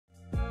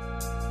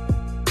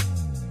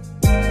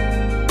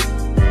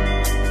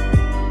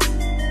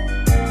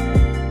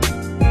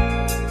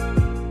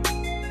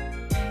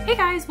Hey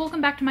guys,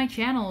 welcome back to my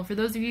channel. For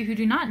those of you who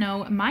do not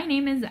know, my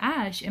name is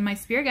Ash and my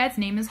spirit guide's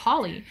name is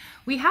Holly.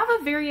 We have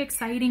a very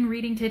exciting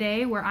reading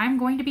today where I'm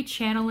going to be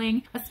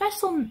channeling a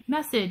special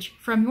message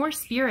from your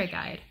spirit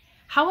guide.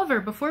 However,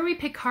 before we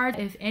pick cards,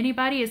 if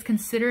anybody is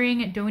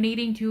considering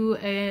donating to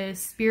a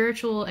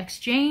spiritual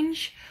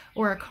exchange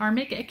or a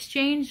karmic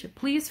exchange,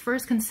 please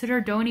first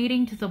consider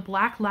donating to the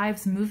Black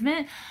Lives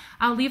Movement.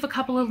 I'll leave a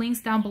couple of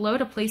links down below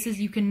to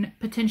places you can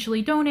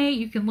potentially donate.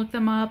 You can look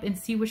them up and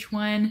see which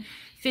one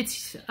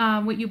fits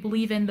what you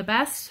believe in the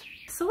best.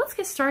 So let's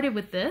get started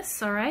with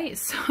this, all right?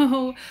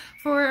 So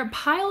for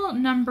pile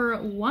number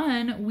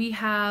 1, we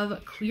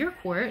have clear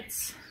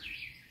quartz.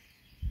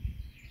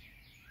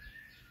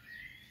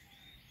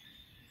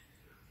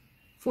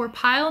 For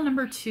pile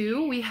number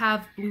 2, we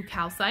have blue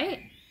calcite.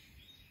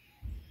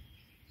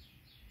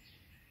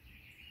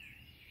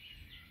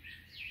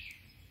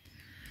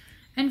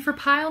 And for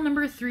pile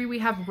number 3, we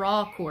have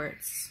raw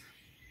quartz.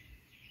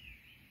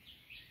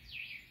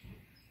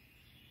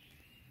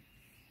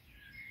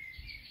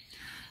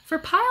 For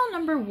pile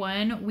number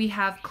 1, we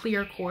have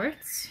clear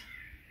quartz.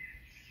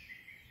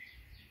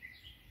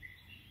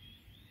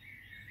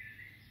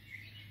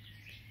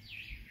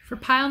 For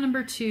pile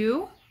number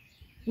 2,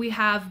 we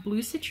have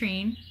blue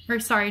citrine, or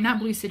sorry, not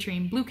blue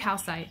citrine, blue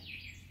calcite.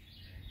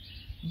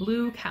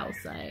 Blue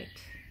calcite.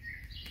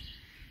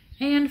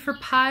 And for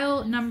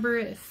pile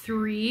number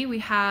 3, we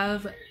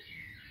have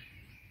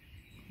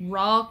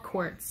raw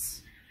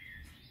quartz.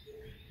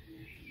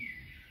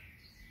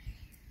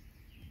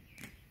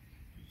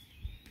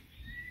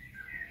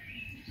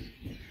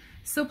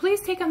 So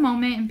please take a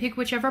moment and pick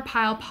whichever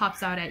pile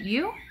pops out at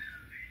you.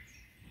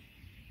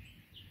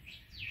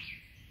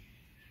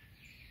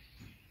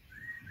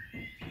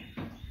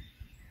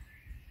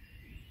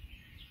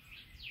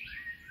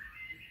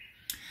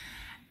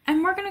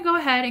 And we're going to go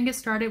ahead and get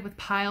started with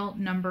pile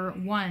number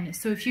 1.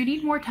 So if you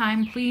need more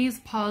time, please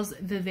pause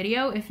the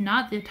video. If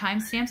not, the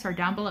timestamps are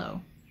down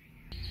below.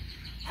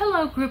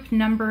 Hello, group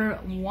number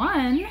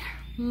 1.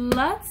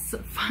 Let's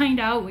find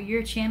out what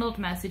your channeled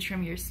message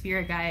from your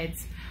spirit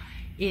guides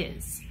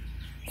is.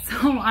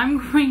 So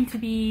I'm going to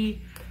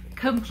be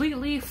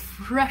completely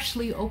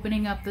freshly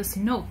opening up this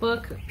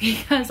notebook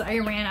because I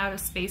ran out of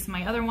space in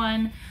my other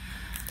one.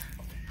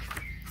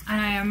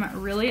 And I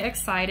am really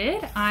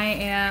excited. I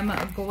am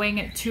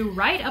going to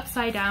write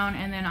upside down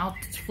and then I'll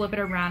flip it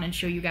around and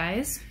show you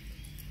guys.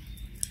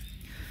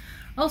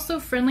 Also,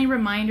 friendly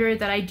reminder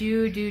that I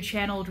do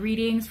channeled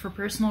readings for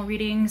personal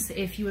readings.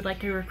 If you would like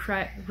to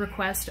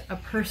request a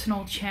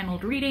personal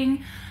channeled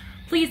reading,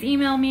 please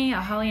email me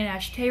at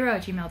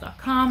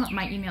hollyandashtara@gmail.com.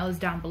 My email is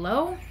down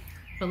below,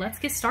 but let's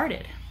get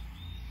started.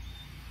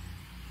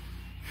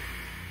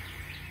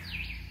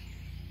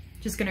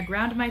 Just gonna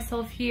ground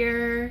myself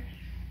here.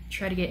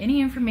 Try to get any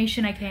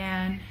information I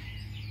can.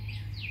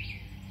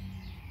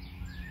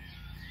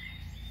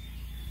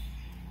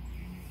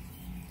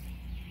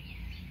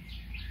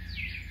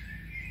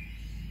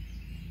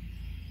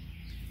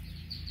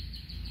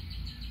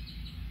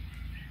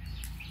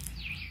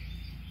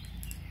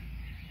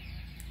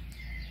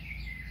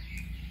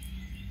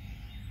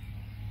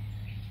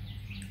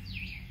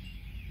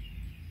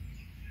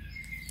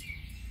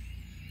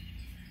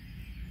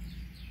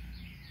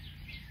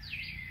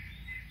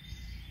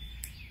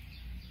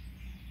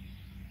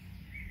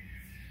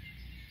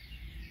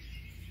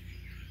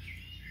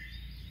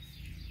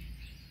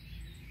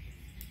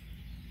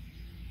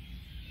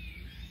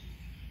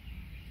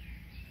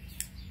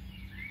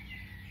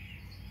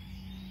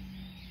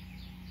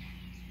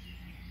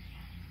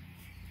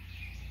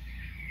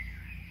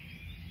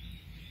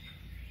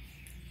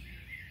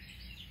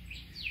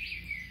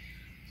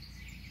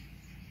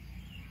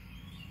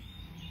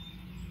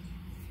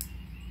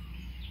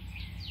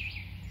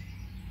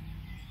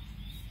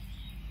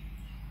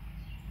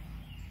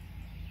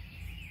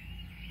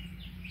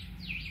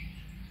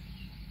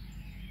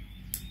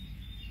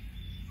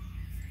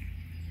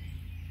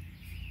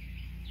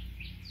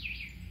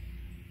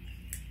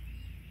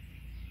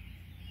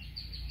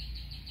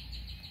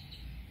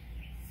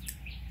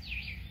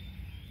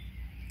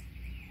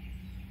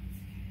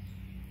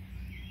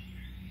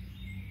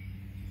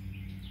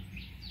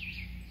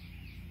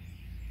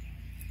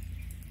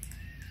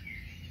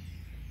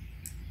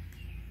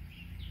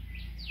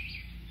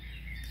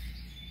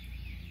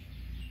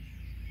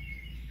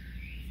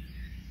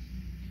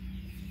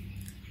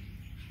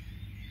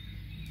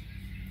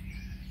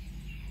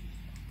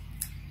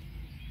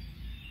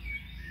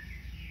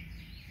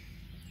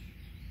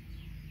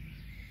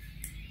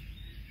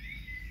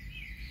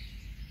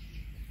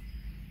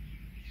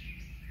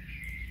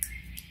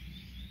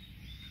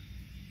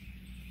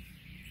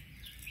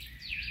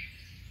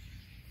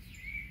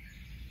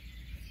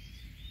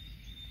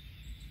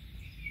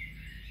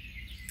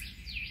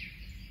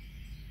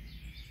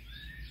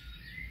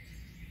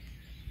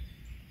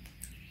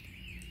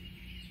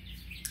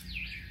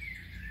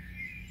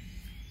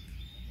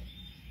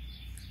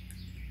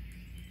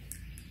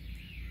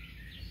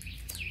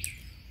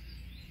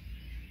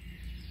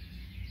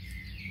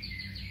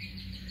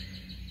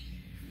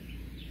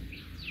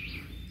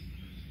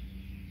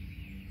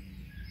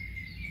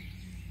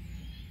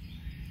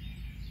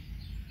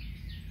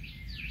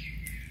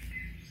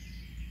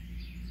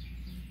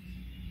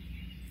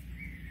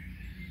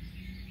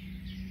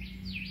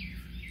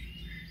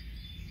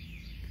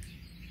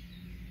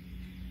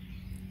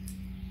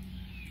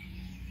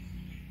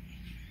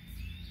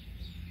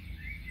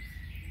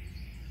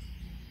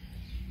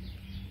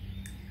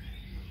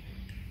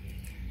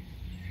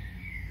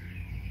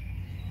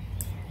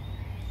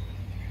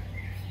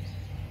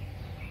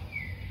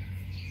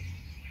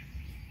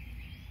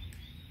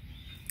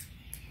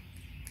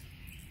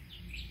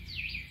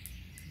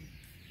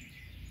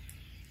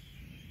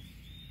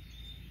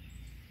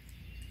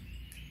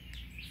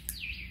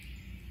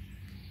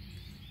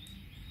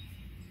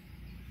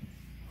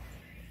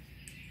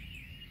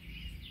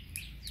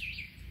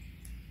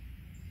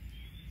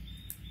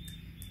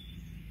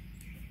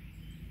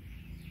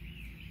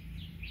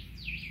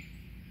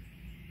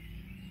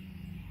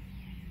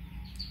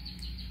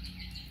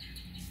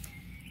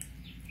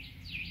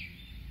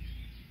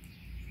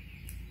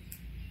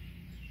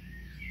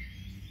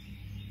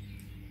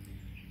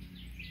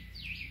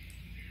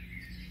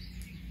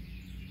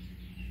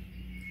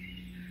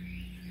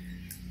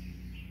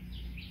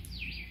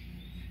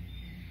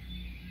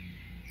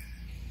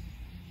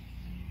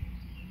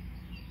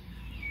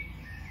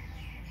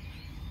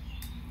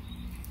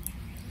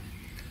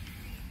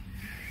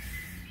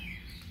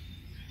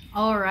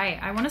 All right,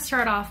 I want to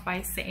start off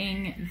by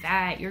saying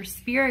that your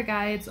spirit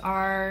guides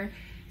are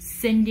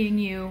sending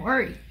you,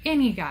 or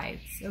any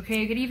guides,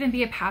 okay, it could even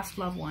be a past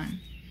loved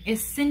one,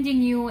 is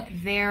sending you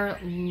their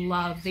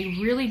love. They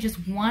really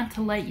just want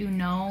to let you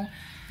know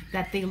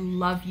that they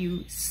love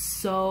you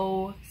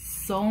so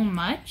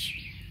much.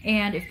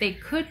 And if they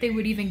could, they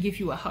would even give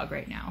you a hug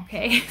right now,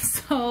 okay?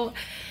 So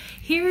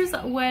here's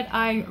what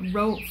I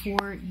wrote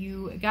for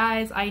you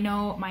guys. I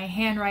know my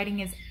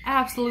handwriting is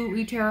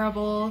absolutely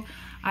terrible.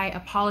 I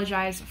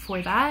apologize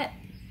for that,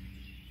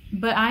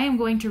 but I am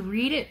going to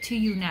read it to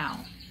you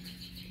now.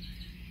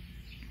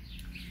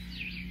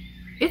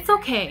 It's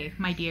okay,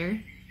 my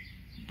dear.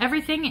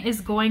 Everything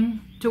is going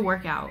to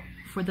work out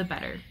for the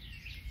better.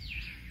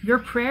 Your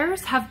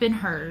prayers have been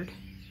heard.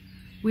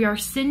 We are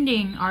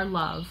sending our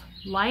love,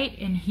 light,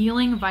 and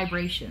healing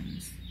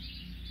vibrations.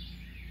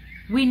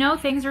 We know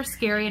things are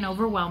scary and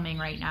overwhelming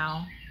right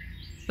now,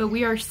 but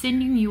we are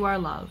sending you our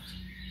love.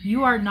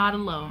 You are not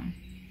alone.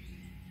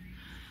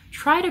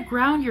 Try to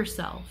ground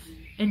yourself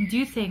and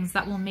do things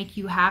that will make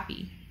you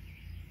happy.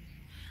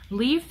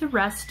 Leave the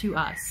rest to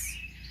us.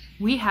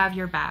 We have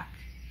your back.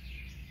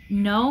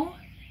 Know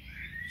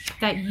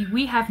that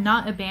we have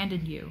not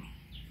abandoned you.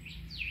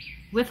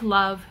 With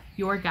love,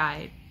 your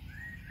guide.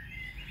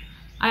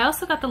 I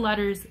also got the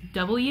letters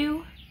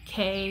W,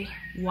 K,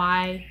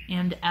 Y,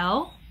 and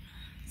L.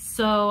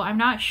 So I'm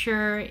not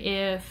sure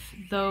if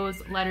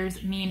those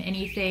letters mean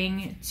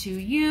anything to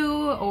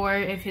you, or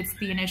if it's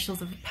the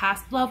initials of a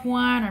past loved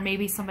one, or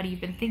maybe somebody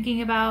you've been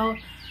thinking about,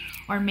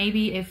 or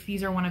maybe if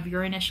these are one of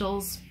your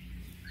initials.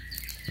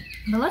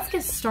 But let's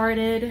get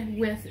started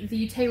with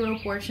the tarot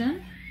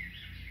portion.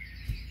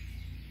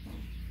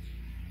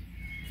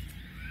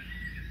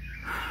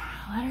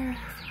 Letter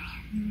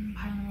from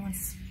pile number one.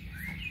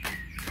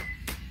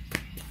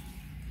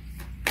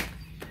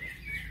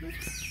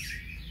 Oops.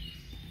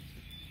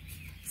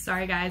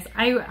 Sorry guys,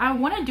 I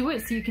want to do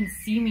it so you can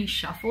see me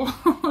shuffle,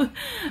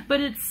 but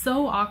it's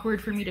so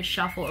awkward for me to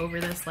shuffle over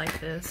this like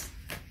this.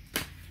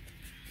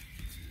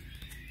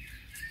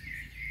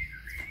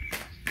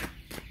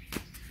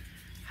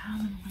 Pile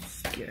number one,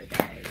 spirit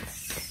guys.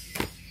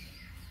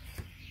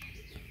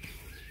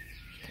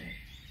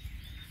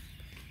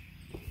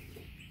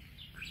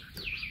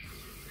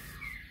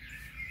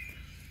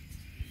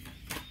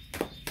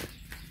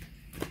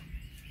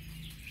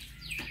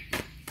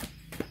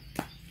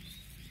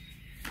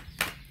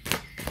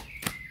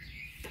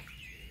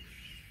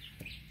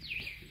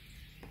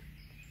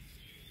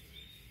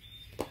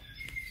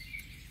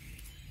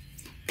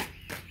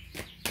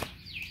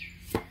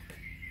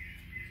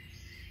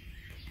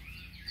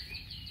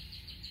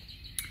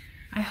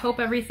 I hope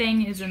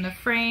everything is in the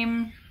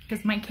frame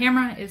because my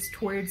camera is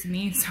towards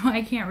me, so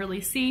I can't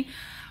really see,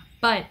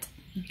 but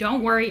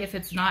don't worry if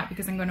it's not,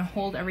 because I'm going to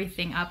hold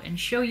everything up and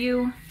show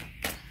you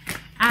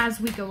as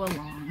we go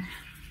along.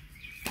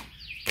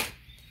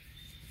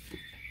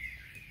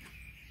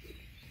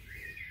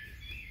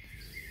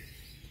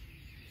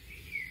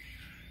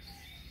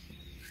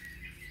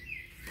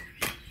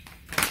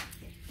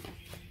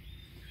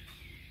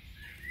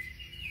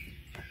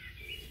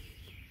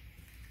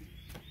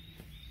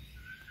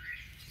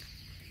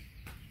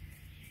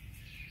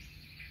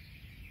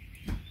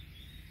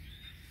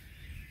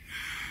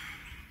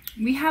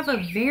 We have a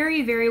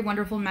very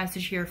wonderful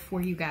message here for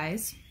you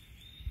guys.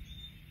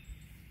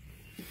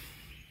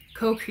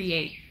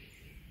 Co-create.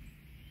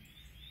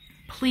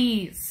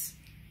 Please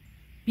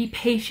be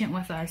patient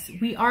with us.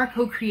 We are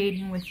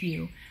co-creating with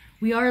you.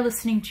 We are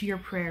listening to your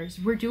prayers.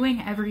 We're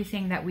doing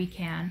everything that we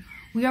can.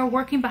 We are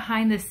working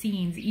behind the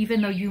scenes,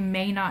 even though you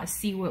may not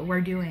see what we're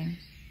doing.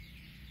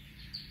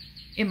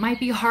 It might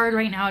be hard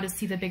right now to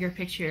see the bigger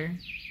picture.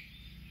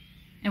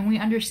 And we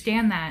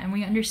understand that, and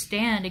we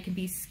understand it can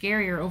be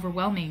scary or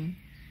overwhelming,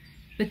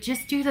 but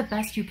just do the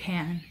best you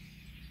can.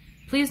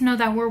 Please know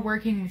that we're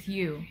working with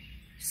you,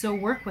 so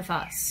work with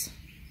us.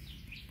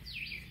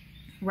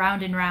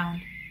 Round and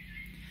round.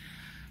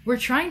 We're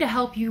trying to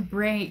help you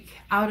break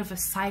out of a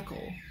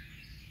cycle.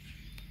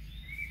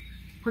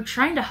 We're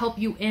trying to help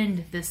you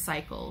end this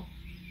cycle,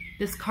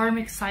 this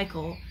karmic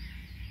cycle.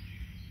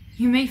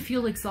 You may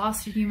feel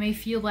exhausted. You may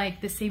feel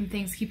like the same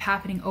things keep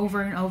happening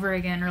over and over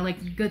again, or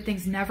like good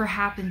things never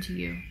happen to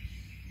you.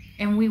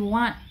 And we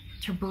want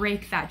to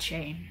break that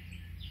chain.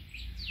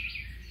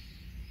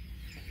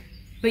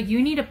 But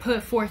you need to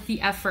put forth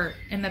the effort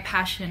and the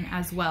passion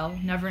as well.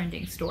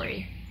 Never-ending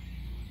story.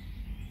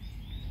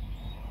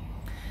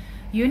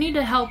 You need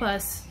to help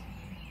us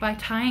by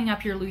tying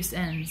up your loose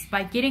ends,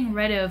 by getting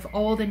rid of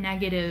all the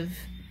negative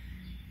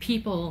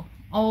people,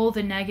 all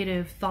the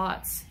negative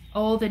thoughts,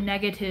 all the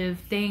negative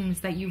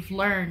things that you've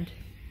learned.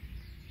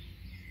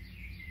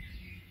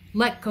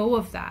 Let go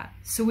of that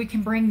so we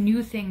can bring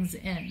new things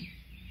in.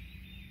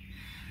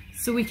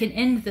 So we can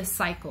end this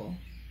cycle.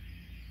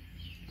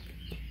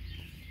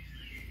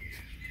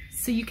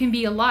 So you can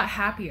be a lot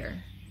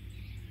happier.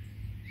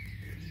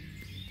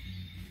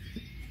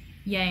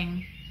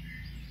 Yang.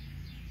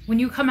 When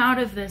you come out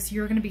of this,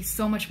 you're going to be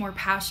so much more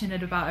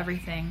passionate about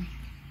everything.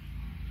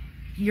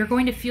 You're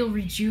going to feel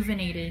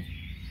rejuvenated.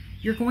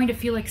 You're going to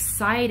feel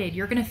excited.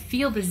 You're going to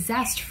feel the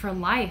zest for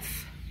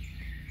life.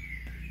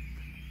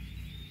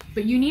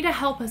 But you need to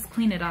help us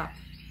clean it up.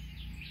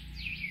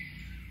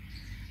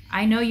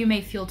 I know you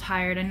may feel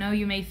tired. I know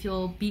you may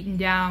feel beaten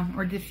down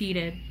or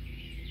defeated.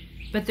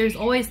 But there's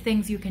always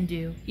things you can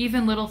do,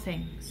 even little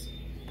things.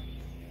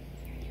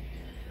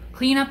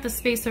 Clean up the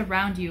space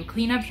around you.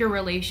 Clean up your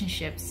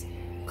relationships.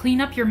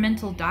 Clean up your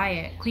mental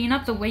diet. Clean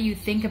up the way you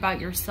think about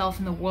yourself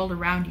and the world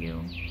around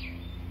you.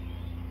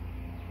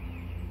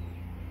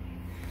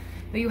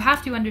 But you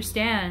have to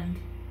understand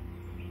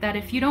that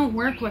if you don't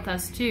work with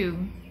us too,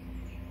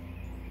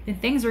 then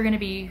things are going to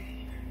be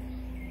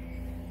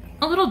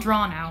a little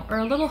drawn out or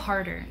a little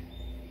harder.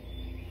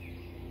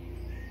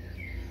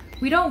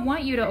 We don't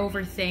want you to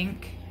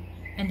overthink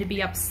and to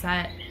be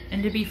upset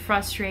and to be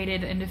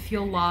frustrated and to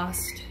feel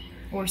lost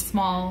or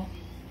small.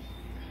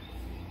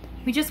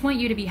 We just want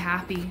you to be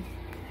happy.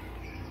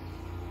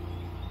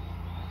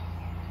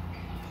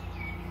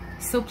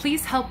 So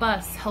please help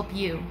us help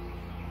you,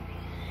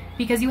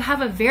 because you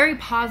have a very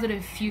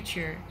positive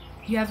future.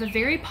 You have a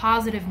very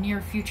positive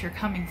near future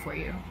coming for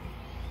you.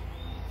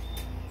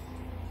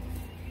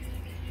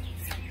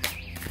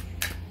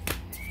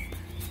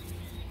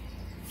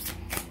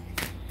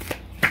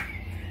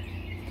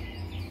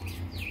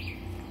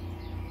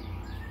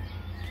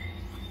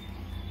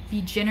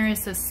 Be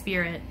generous of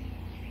spirit.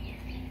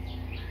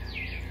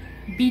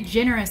 Be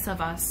generous of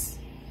us.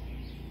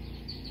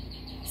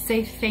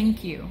 Say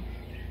thank you.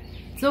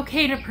 It's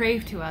okay to pray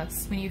to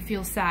us when you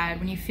feel sad,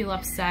 when you feel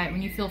upset,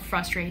 when you feel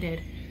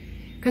frustrated,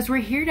 because we're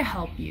here to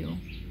help you.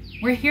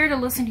 We're here to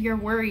listen to your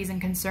worries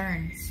and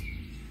concerns.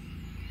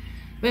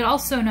 But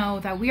also know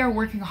that we are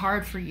working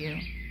hard for you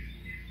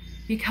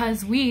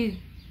because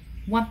we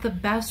want the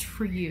best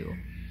for you.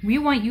 We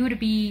want you to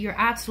be your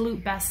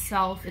absolute best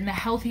self in the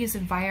healthiest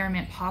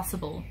environment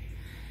possible.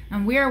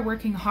 And we are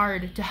working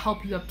hard to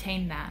help you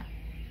obtain that.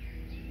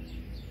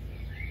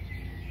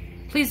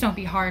 Please don't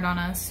be hard on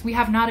us. We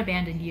have not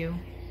abandoned you.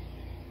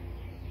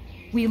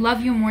 We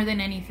love you more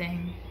than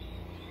anything.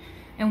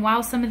 And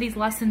while some of these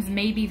lessons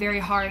may be very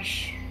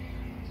harsh,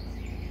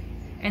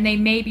 and they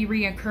may be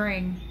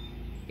reoccurring,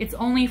 it's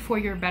only for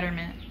your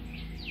betterment.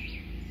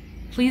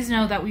 Please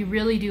know that we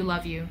really do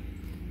love you.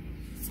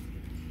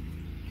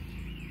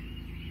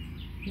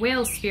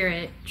 Whale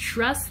Spirit,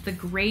 trust the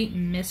great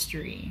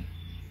mystery.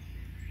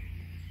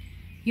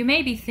 You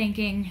may be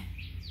thinking,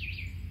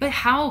 but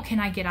how can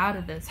I get out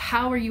of this?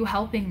 How are you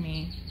helping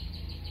me?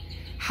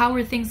 How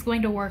are things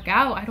going to work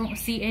out? I don't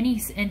see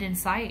any end in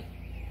sight.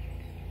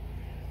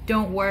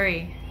 Don't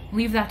worry.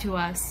 Leave that to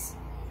us.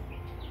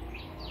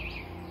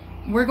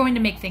 We're going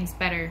to make things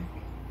better.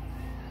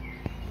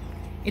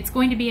 It's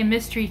going to be a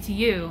mystery to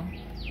you,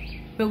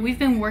 but we've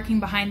been working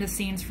behind the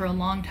scenes for a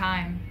long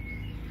time.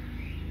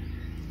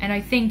 And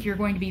I think you're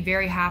going to be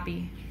very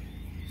happy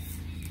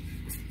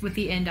with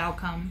the end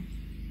outcome.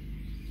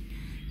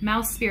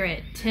 Mouse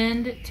Spirit,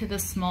 tend to the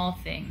small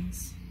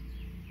things.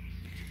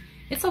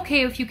 It's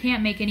okay if you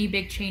can't make any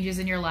big changes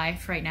in your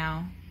life right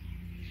now.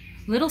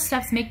 Little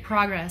steps make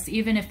progress,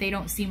 even if they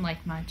don't seem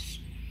like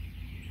much.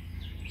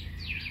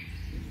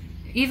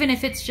 Even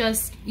if it's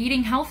just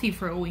eating healthy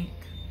for a week,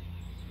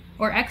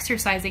 or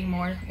exercising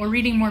more, or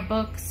reading more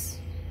books,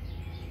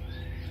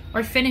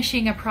 or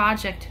finishing a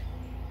project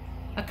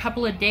a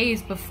couple of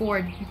days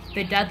before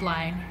the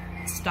deadline.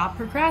 Stop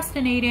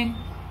procrastinating.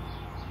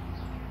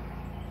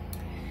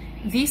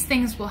 These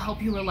things will help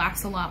you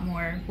relax a lot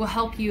more, will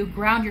help you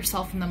ground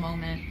yourself in the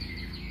moment,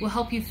 will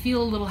help you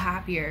feel a little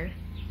happier.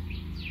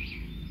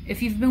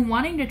 If you've been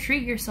wanting to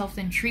treat yourself,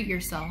 then treat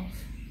yourself.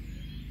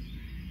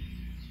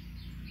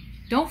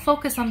 Don't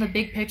focus on the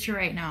big picture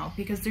right now,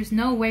 because there's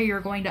no way you're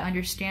going to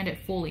understand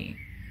it fully.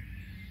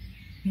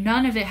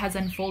 None of it has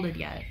unfolded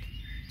yet.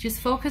 Just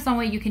focus on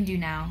what you can do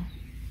now.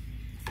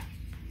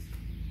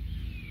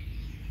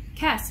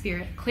 Cat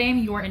Spirit, claim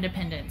your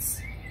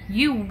independence.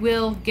 You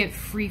will get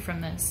free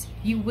from this.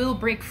 You will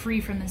break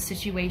free from this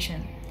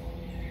situation.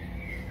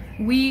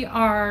 We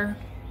are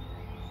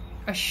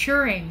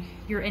assuring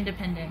your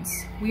independence.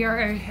 We are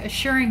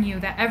assuring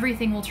you that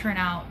everything will turn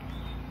out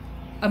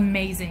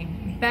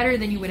amazing, better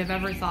than you would have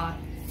ever thought.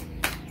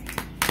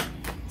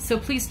 So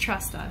please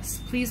trust us.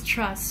 Please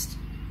trust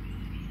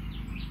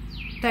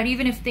that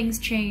even if things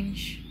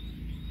change,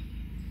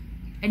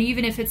 and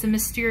even if it's a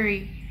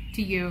mystery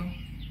to you,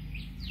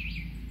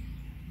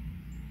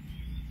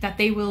 that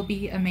they will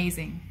be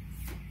amazing.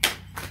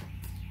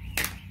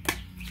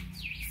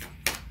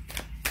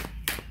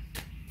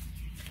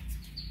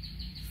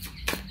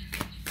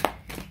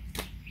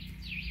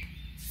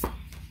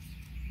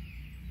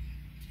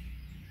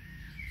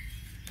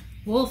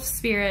 Wolf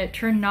Spirit,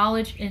 turn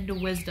knowledge into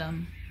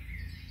wisdom.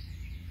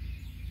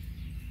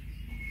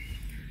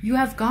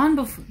 You've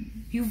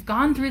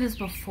gone through this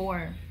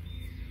before.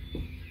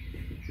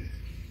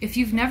 If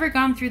you've never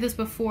gone through this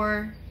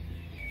before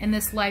in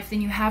this life,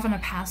 then you have in a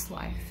past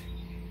life.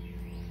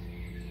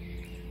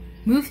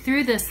 Move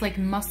through this like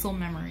muscle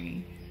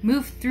memory.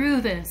 Move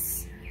through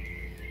this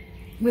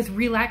with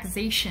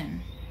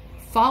relaxation.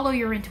 Follow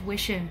your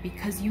intuition,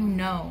 because you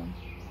know.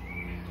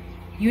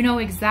 You know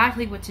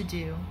exactly what to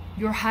do.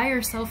 Your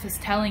higher self is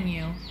telling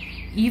you.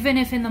 Even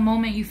if in the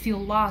moment you feel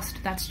lost,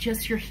 that's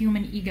just your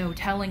human ego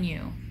telling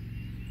you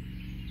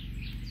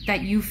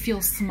that you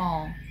feel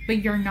small, but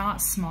you're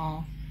not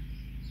small.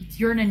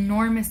 You're an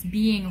enormous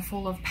being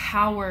full of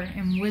power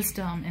and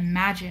wisdom and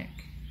magic.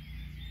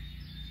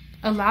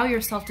 Allow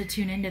yourself to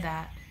tune into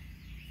that.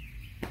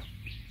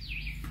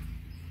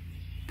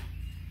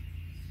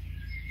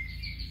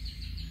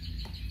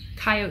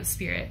 Coyote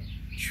spirit,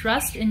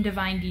 trust in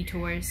divine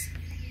detours.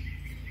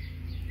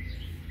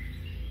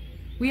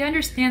 We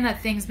understand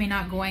that things may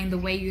not going the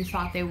way you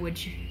thought they would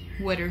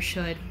or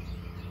should.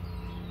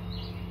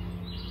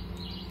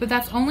 But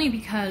that's only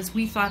because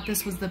we thought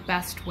this was the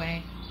best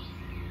way.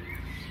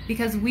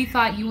 Because we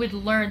thought you would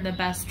learn the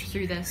best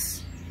through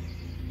this.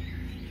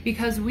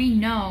 Because we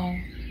know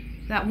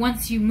that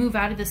once you move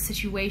out of this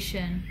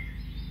situation,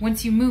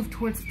 once you move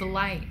towards the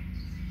light,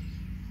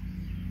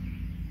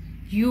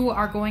 you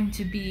are going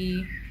to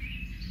be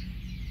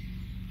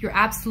your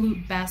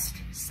absolute best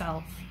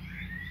self.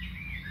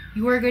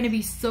 You are going to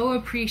be so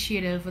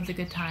appreciative of the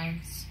good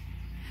times.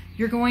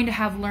 You're going to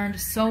have learned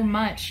so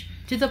much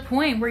to the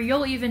point where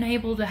you'll even be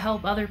able to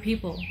help other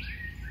people.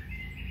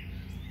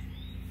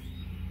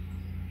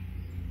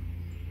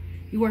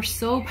 You are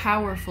so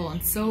powerful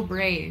and so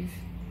brave,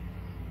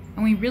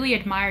 and we really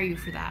admire you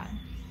for that.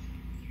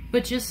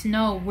 But just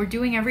know we're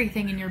doing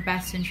everything in your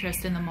best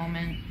interest in the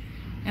moment.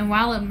 And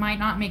while it might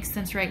not make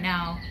sense right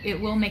now, it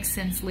will make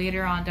sense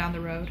later on down the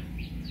road.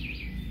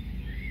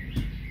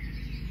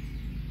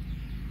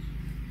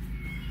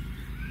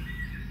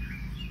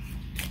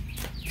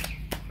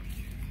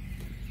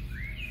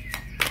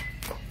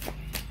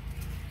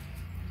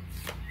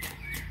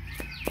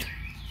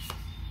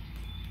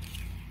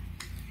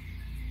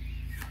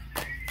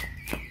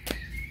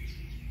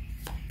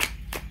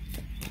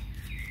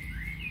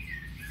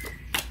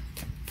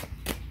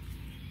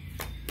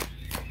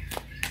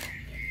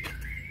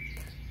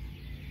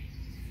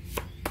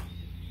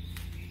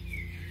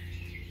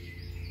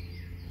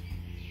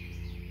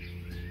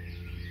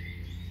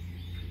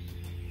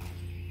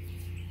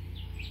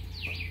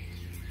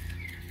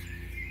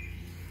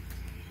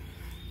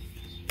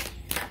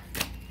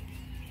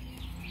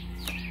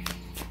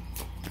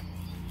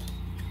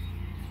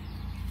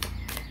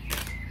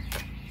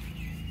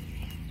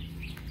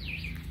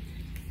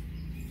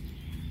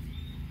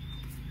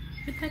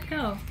 Where'd that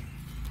go?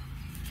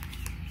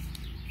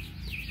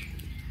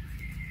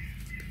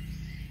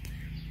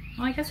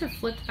 Well, I guess it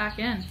flipped back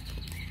in.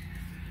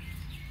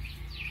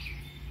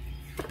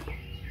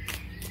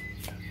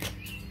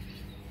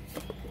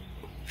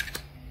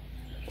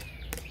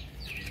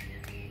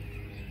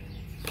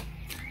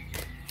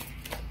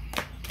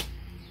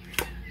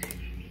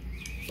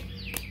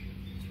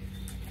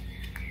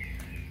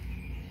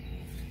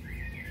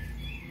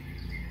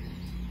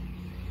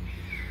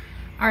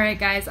 Alright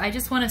guys, I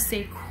just want to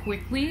say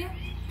quickly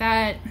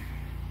that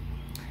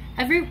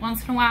every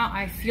once in a while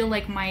I feel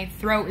like my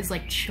throat is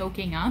like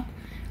choking up,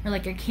 or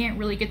like I can't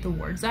really get the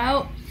words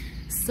out.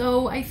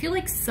 So I feel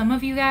like some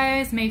of you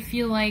guys may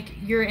feel like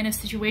you're in a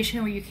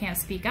situation where you can't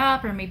speak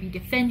up or maybe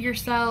defend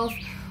yourself,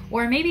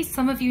 or maybe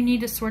some of you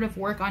need to sort of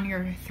work on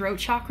your throat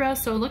chakra.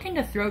 So look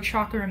into throat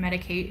chakra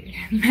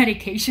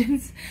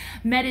meditations.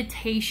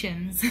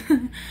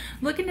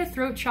 Look into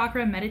throat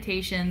chakra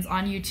meditations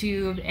on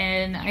YouTube,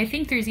 and I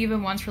think there's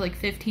even ones for like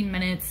 15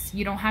 minutes.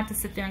 You don't have to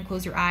sit there and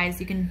close your eyes.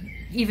 You can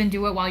even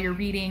do it while you're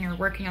reading or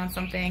working on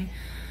something.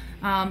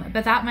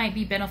 But that might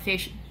be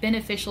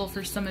beneficial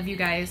for some of you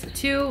guys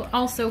too.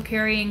 Also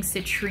carrying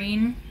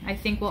citrine, I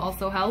think, will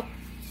also help.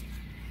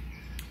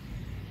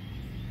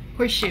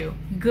 Horseshoe,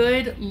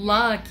 good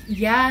luck.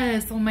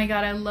 Yes, oh my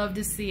god, I love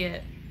to see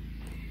it.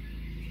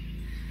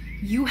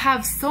 You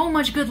have so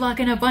much good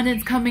luck and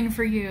abundance coming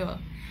for you.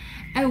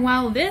 And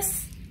while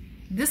this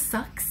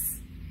sucks,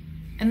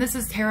 and this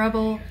is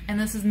terrible, and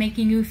this is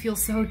making you feel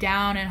so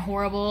down and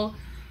horrible,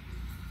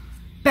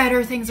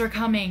 better things are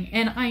coming.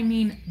 And I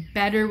mean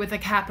better with a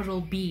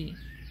capital B,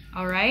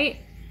 all right?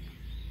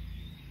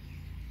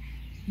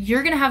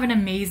 You're gonna have an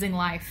amazing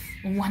life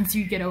once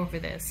you get over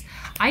this.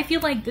 I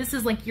feel like this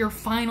is like your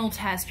final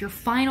test, your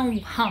final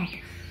hump,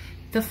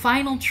 the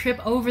final trip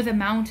over the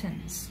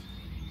mountains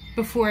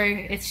before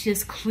it's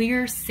just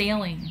clear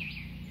sailing.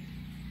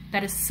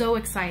 That is so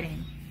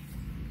exciting.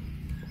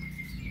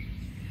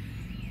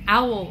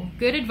 Owl,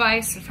 good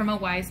advice from a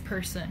wise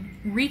person.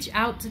 Reach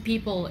out to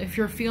people if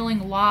you're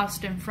feeling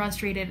lost and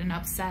frustrated and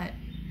upset.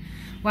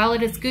 While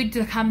it is good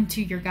to come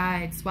to your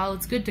guides, while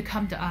it's good to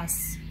come to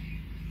us,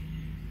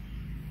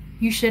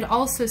 you should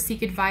also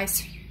seek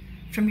advice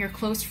from your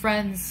close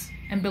friends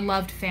and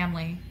beloved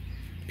family,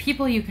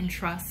 people you can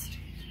trust.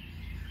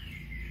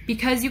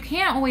 Because you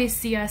can't always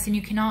see us and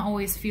you cannot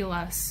always feel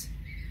us.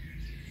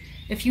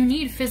 If you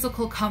need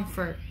physical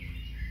comfort,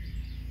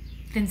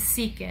 then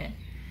seek it.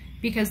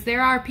 Because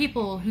there are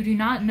people who do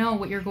not know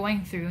what you're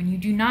going through, and you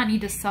do not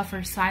need to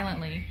suffer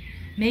silently.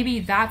 Maybe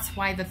that's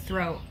why the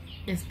throat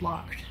is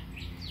blocked.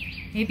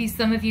 Maybe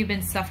some of you have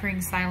been suffering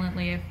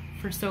silently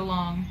for so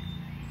long.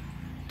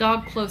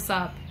 Dog close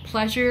up.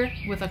 pleasure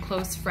with a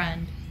close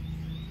friend.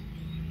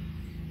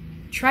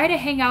 Try to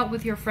hang out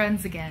with your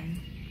friends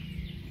again.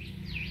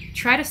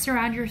 Try to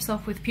surround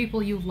yourself with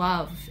people you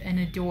love and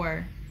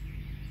adore.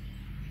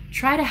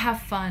 Try to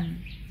have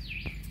fun.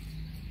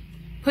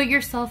 Put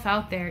yourself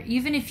out there,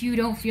 even if you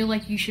don't feel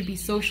like you should be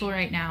social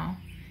right now.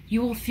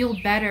 You will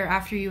feel better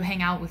after you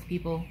hang out with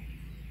people.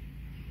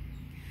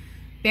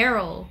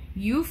 Beryl,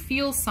 you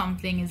feel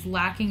something is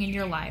lacking in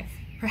your life,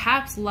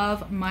 perhaps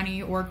love,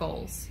 money, or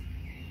goals.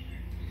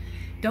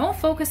 Don't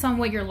focus on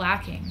what you're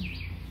lacking.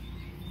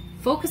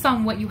 Focus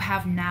on what you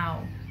have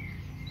now.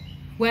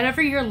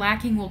 Whatever you're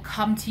lacking will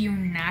come to you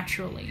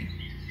naturally.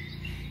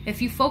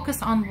 If you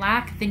focus on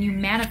lack, then you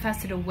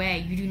manifest it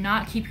away. You do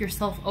not keep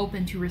yourself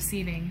open to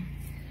receiving.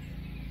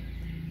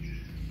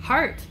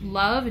 Heart,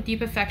 love,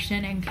 deep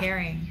affection, and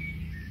caring.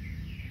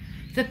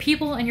 The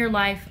people in your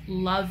life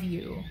love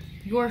you.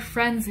 Your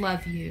friends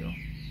love you.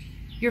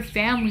 Your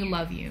family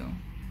love you.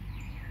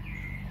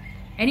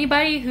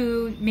 Anybody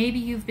who maybe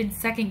you've been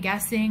second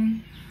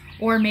guessing,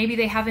 or maybe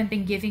they haven't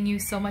been giving you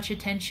so much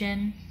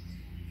attention,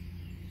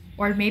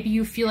 or maybe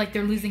you feel like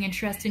they're losing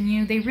interest in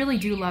you, they really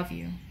do love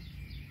you.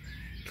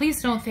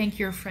 Please don't think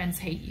your friends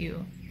hate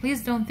you.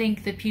 Please don't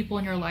think the people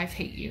in your life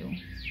hate you,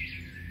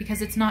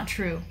 because it's not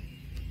true.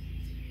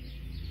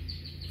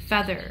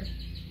 Feather.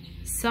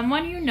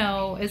 Someone you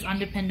know is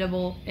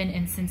undependable and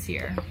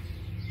insincere.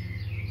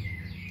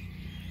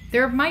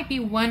 There might be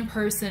one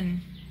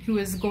person who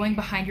is going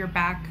behind your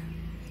back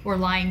or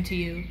lying to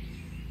you.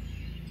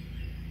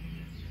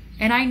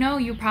 And I know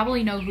you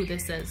probably know who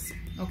this is,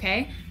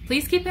 okay?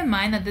 Please keep in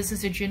mind that this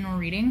is a general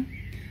reading.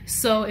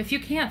 So if you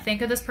can't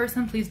think of this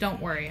person, please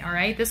don't worry, all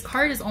right? This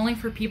card is only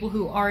for people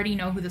who already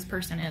know who this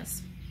person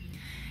is.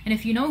 And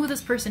if you know who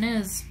this person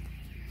is,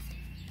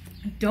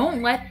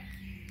 don't let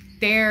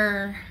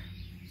their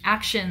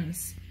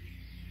actions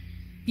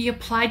be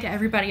applied to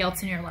everybody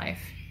else in your life.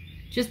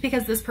 Just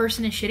because this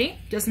person is shitty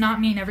does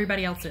not mean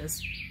everybody else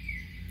is.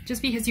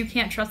 Just because you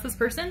can't trust this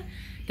person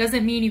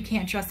doesn't mean you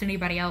can't trust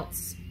anybody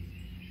else.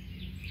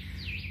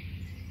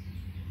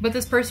 What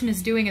this person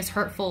is doing is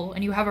hurtful,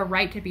 and you have a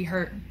right to be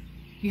hurt.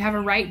 You have a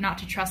right not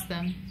to trust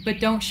them, but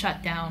don't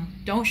shut down.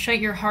 Don't shut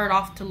your heart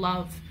off to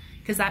love,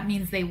 because that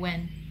means they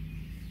win.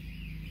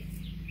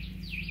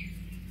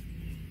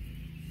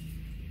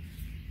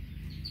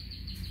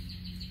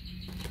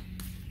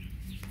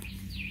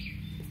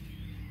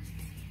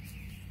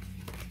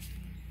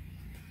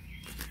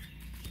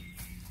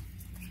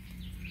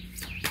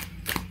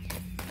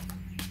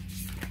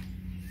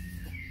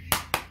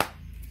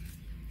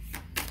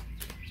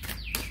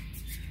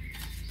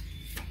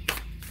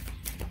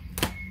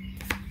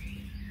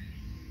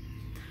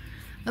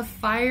 A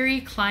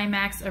fiery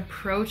climax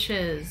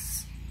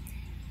approaches.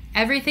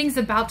 Everything's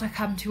about to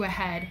come to a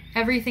head.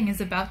 Everything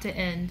is about to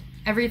end.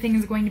 Everything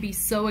is going to be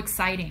so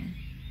exciting.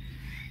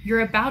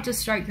 You're about to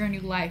start your new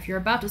life. You're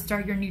about to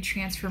start your new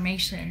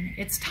transformation.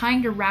 It's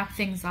time to wrap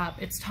things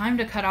up. It's time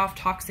to cut off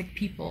toxic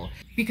people,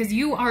 because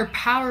you are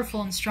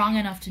powerful and strong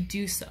enough to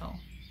do so.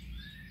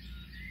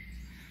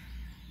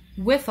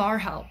 With our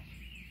help,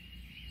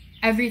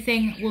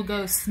 everything will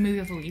go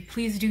smoothly.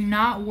 Please do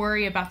not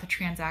worry about the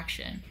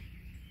transaction.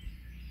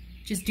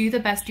 Just do the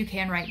best you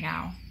can right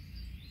now.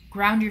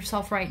 Ground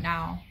yourself right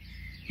now.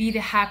 Be the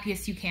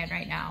happiest you can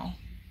right now.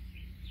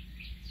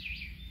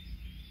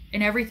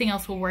 And everything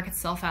else will work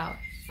itself out.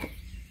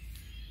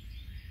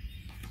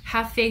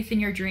 Have faith in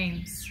your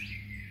dreams.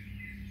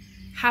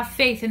 Have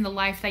faith in the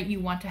life that you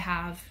want to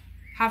have.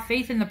 Have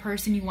faith in the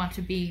person you want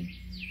to be.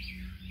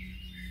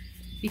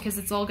 Because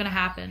it's all going to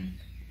happen.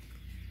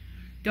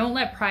 Don't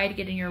let pride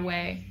get in your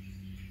way.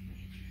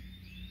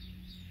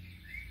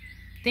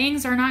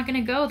 Things are not going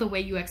to go the way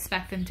you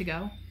expect them to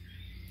go.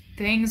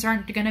 Things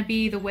aren't going to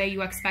be the way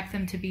you expect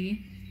them to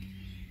be.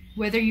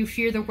 Whether you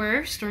fear the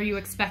worst or you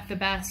expect the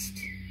best,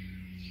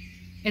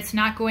 it's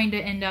not going to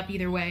end up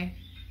either way.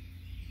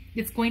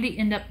 It's going to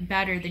end up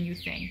better than you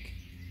think.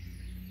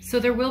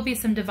 So there will be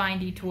some divine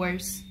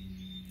detours.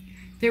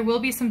 There will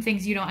be some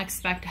things you don't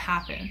expect to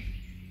happen.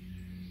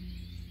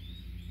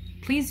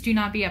 Please do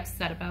not be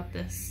upset about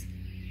this.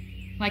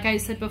 Like I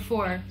said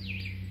before,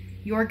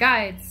 your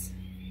guides,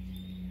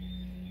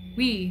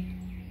 we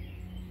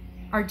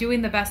are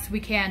doing the best we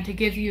can to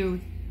give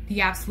you the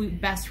absolute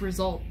best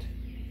result.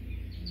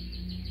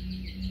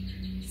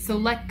 So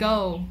let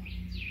go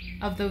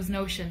of those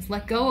notions.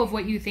 Let go of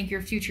what you think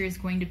your future is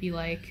going to be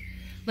like.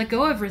 Let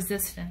go of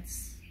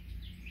resistance.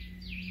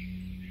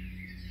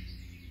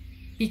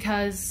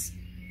 Because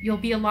you'll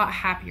be a lot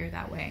happier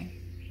that way.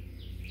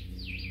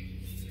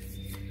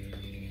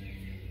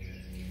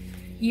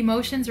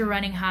 Emotions are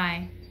running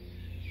high.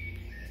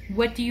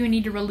 What do you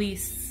need to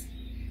release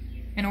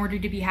in order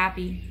to be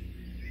happy?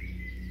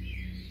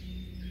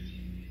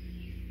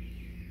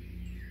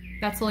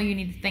 That's all you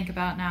need to think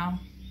about now.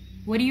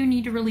 What do you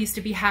need to release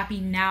to be happy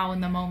now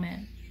in the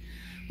moment?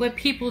 What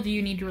people do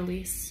you need to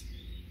release?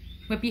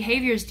 What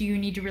behaviors do you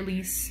need to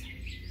release?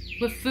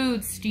 What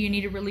foods do you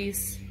need to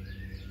release?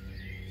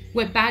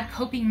 What bad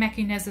coping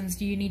mechanisms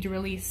do you need to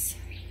release?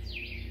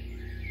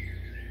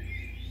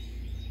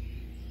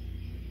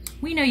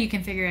 We know you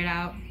can figure it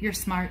out. You're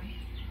smart.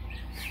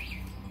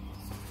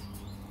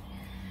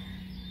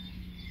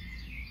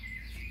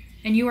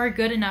 And you are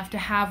good enough to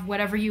have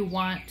whatever you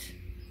want.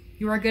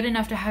 You are good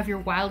enough to have your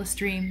wildest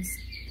dreams.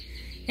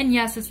 And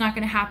yes, it's not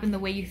going to happen the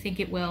way you think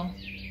it will.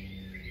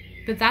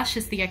 But that's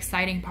just the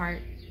exciting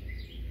part.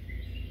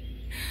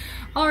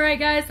 Alright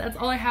guys, that's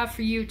all I have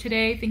for you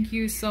today. Thank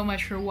you so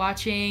much for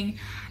watching.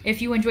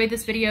 If you enjoyed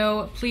this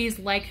video, please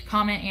like,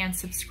 comment, and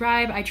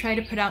subscribe. I try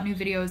to put out new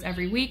videos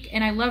every week,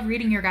 and I love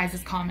reading your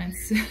guys'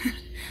 comments.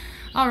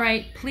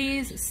 Alright,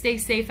 please stay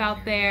safe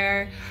out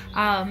there.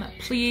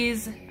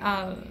 Please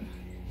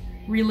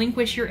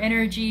relinquish your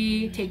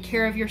energy, take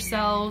care of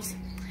yourselves,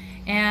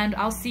 and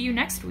I'll see you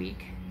next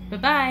week.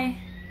 Bye-bye.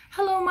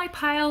 Hello, my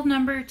pile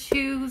number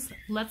 2s.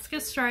 Let's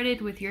get started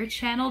with your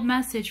channeled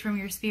message from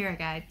your spirit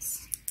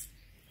guides.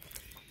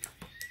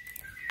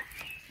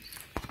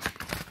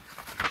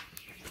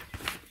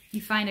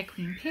 You find a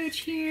clean page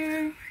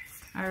here.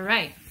 All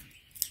right.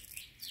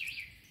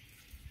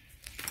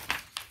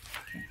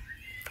 Okay.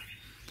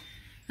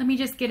 Let me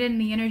just get in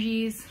the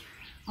energies.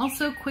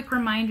 Also, quick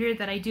reminder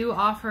that I do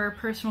offer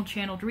personal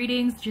channeled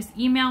readings. Just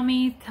email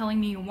me telling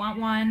me you want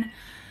one.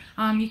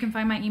 You can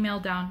find my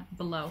email down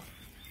below.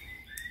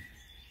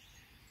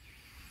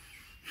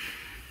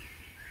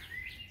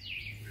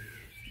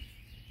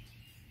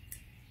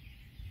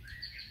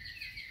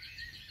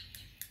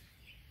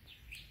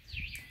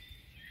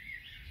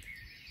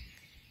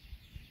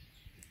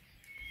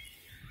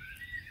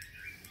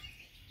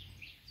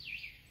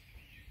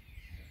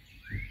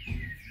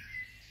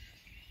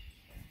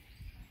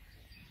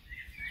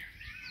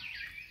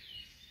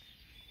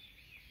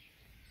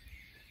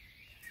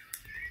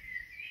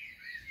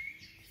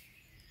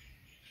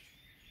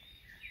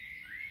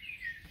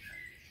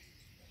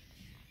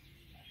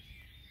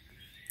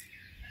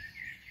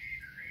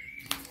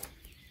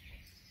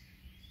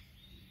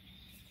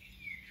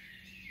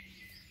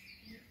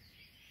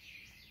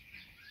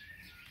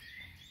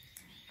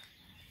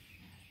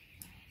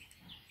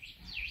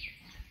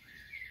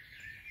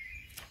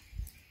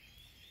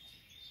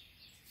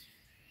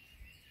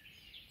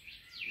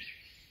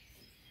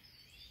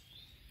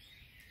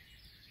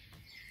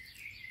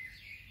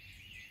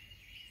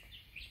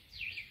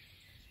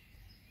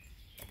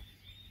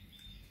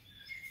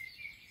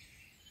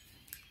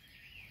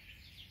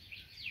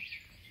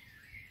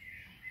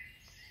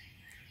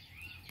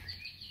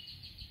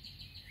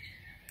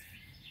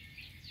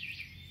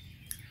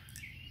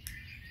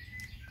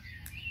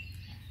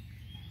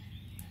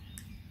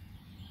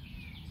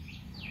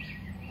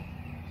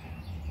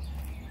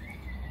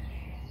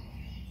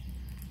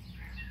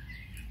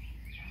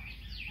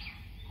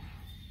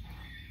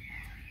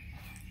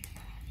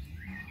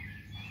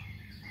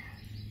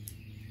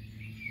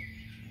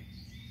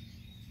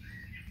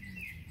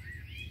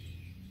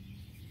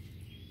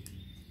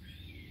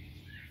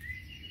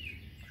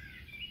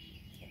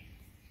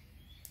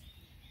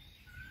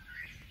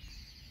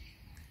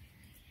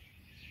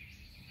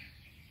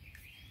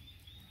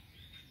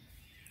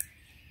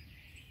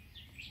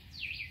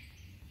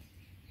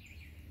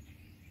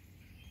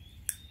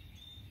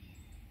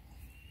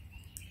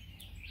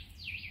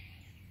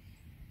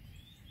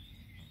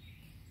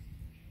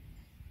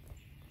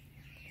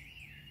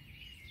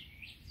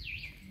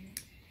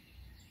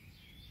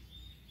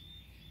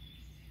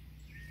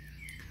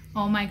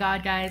 Oh my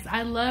god, guys,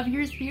 I love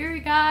your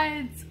spirit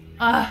guides.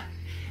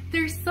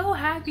 They're so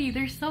happy,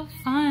 they're so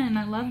fun.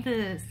 I love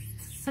this.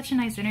 Such a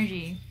nice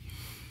energy.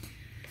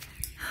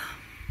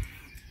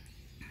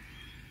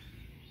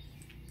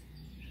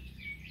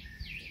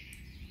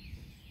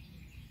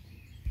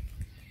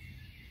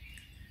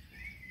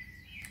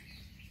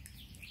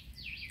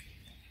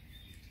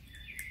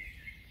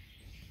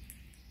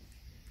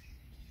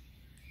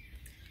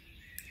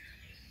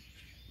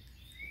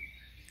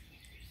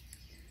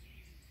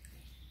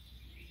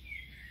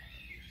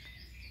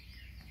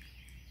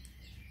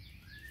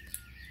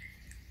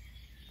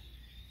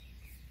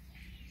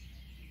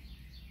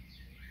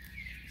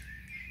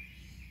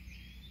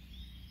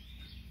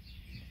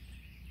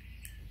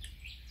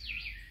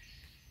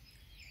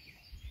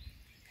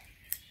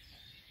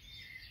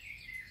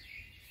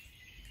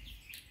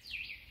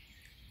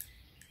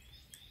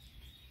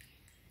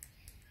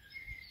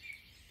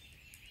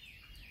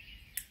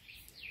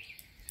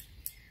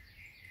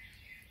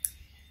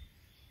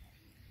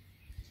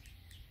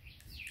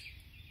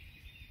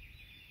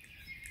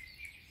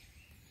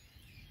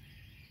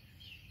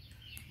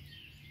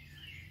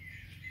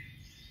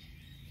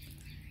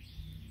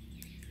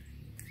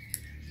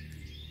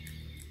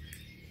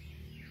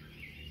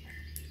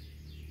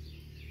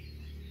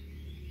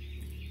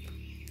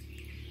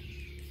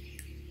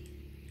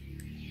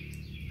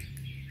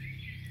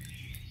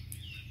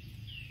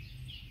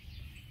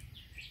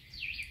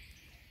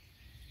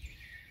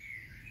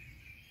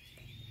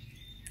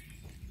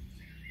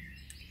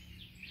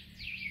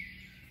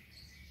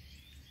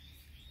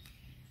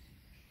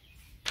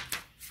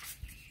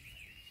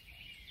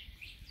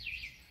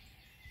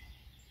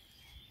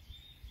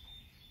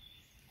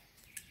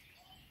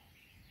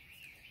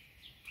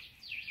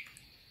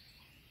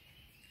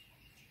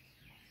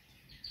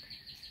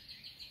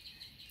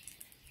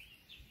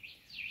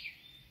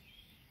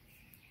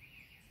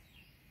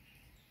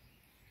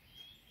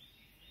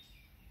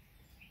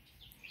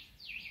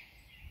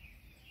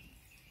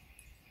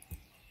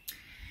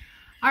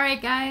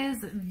 Alright guys,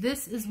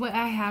 this is what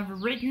I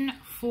have written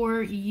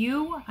for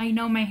you. I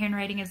know my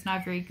handwriting is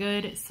not very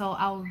good, so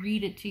I'll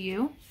read it to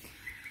you.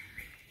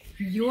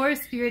 Your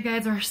spirit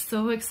guides are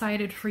so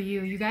excited for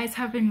you. You guys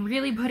have been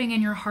really putting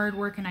in your hard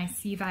work, and I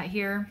see that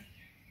here.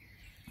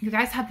 You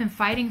guys have been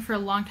fighting for a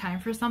long time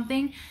for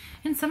something,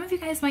 and some of you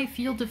guys might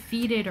feel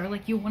defeated or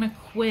like you want to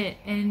quit,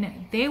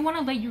 and they want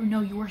to let you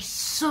know you are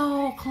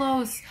so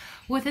close.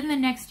 Within the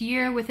next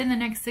year, within the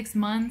next 6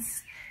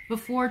 months,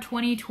 before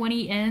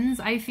 2020 ends,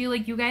 I feel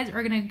like you guys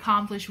are going to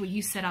accomplish what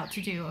you set out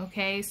to do,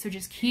 okay? So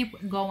just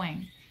keep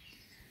going.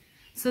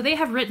 So they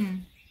have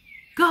written,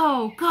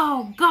 go,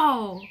 go,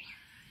 go.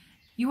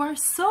 You are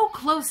so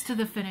close to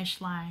the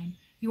finish line.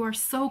 You are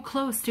so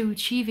close to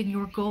achieving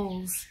your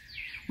goals.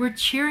 We're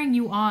cheering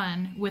you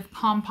on with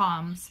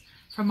pom-poms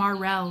from our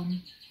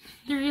realm.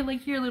 They're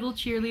like your little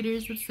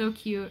cheerleaders. It's so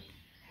cute.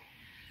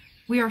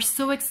 We are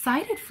so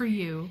excited for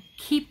you.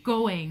 Keep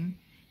going.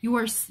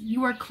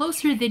 You are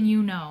closer than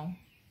you know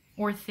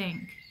or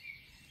think.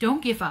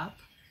 Don't give up.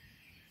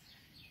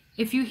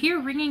 If you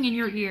hear ringing in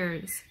your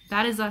ears,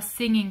 that is us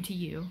singing to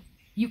you.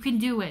 You can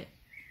do it.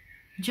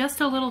 Just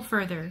a little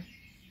further.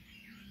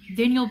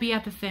 Then you'll be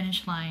at the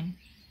finish line.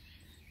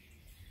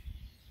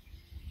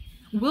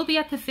 We'll be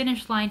at the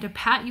finish line to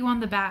pat you on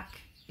the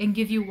back and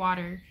give you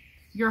water.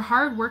 Your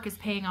hard work is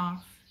paying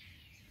off.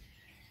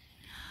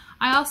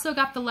 I also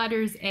got the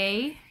letters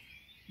A,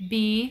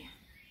 B,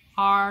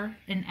 R,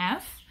 and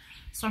F.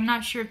 So I'm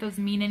not sure if those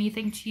mean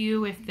anything to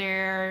you, if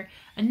they're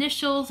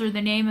initials or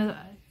the name of,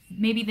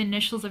 maybe the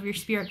initials of your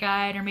spirit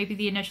guide, or maybe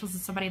the initials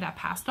of somebody that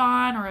passed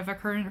on, or of a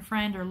current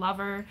friend or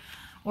lover,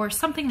 or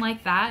something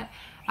like that.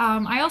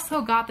 I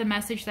also got the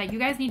message that you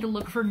guys need to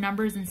look for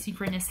numbers and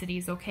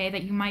synchronicities, okay?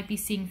 That you might be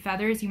seeing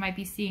feathers, you might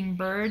be seeing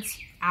birds,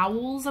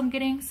 owls I'm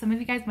getting. Some of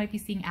you guys might be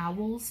seeing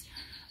owls.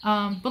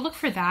 But look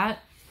for that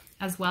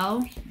as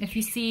well. If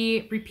you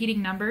see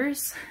repeating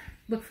numbers,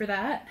 look for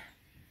that.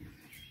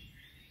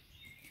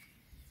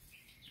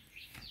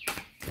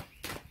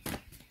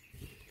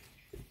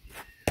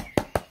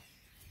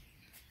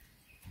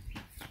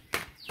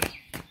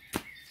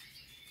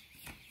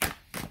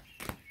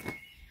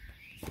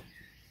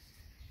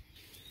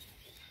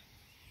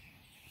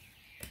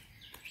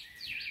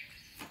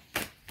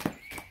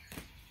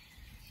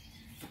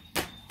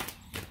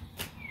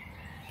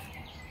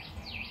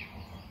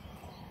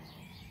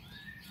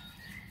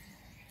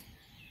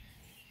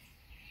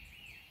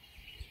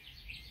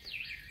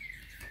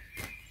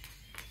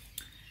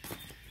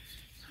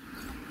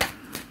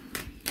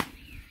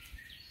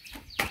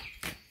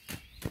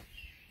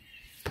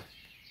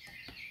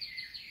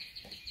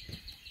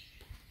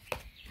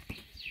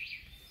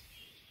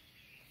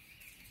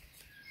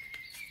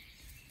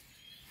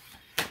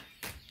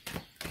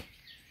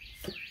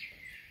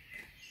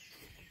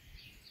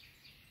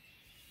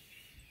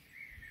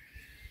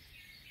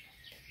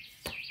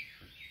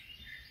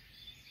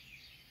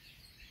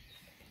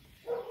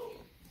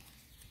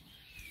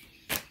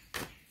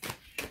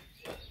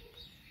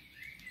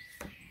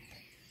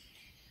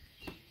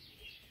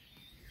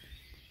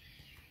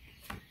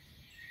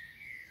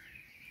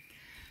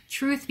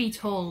 Truth be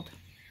told,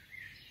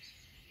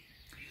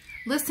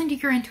 listen to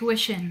your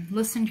intuition,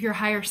 listen to your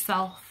higher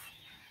self.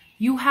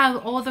 You have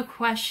all the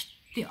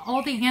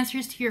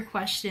answers to your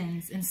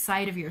questions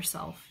inside of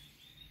yourself.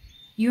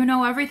 You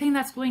know everything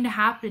that's going to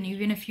happen,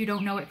 even if you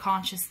don't know it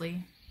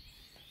consciously.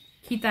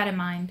 Keep that in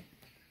mind.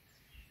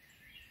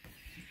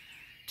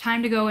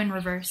 Time to go in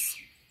reverse.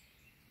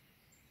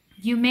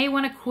 You may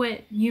want to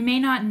quit. You may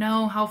not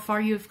know how far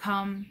you've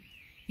come.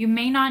 You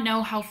may not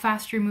know how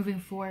fast you're moving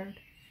forward.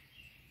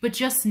 But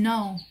just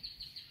know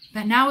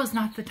that now is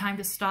not the time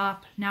to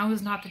stop. Now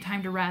is not the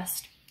time to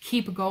rest.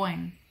 Keep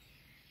going,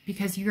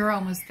 because you're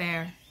almost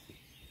there.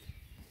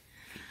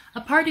 A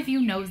part of you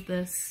knows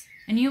this,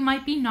 and you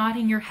might be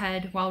nodding your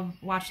head while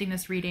watching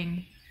this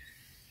reading.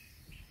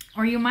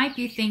 Or you might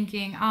be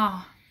thinking,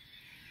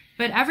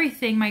 but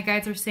everything my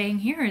guides are saying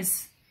here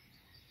is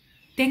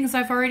things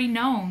I've already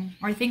known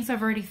or things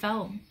I've already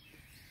felt.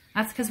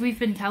 That's because we've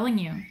been telling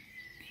you.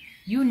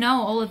 You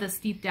know all of this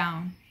deep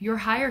down. Your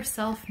higher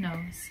self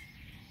knows.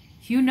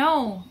 You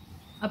know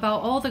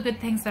about all the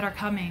good things that are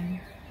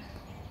coming.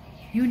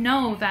 You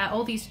know that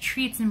all these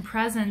treats and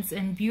presents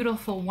and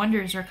beautiful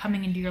wonders are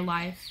coming into your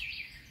life.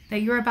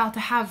 That you're about to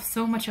have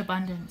so much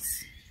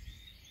abundance.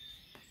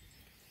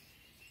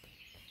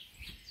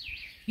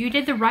 You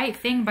did the right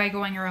thing by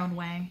going your own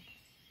way.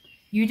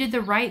 You did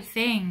the right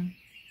thing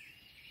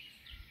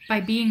by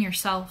being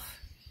yourself.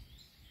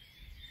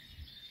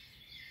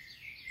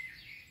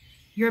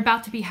 You're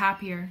about to be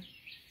happier.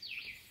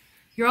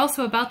 You're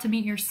also about to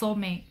meet your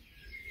soulmate.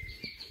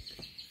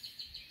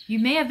 You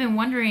may have been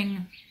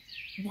wondering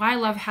why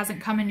love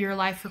hasn't come into your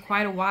life for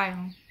quite a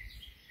while.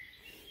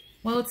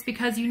 Well, it's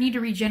because you need to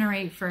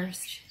regenerate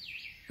first.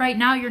 Right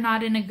now, you're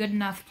not in a good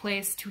enough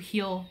place to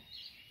heal.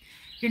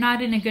 You're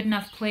not in a good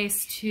enough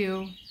place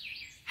to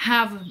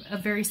have a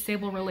very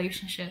stable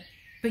relationship,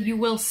 but you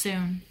will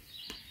soon.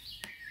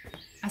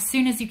 As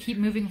soon as you keep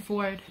moving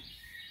forward,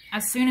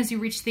 as soon as you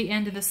reach the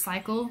end of this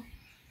cycle,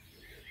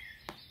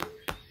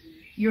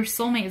 your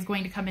soulmate is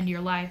going to come into your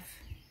life.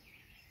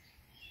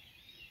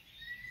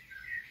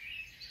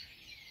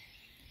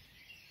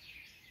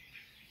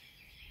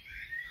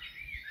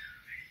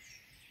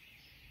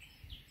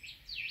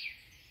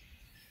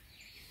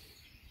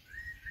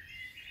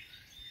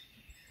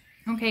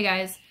 Okay,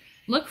 guys,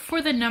 look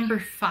for the number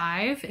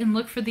 5 and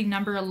look for the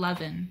number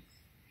 11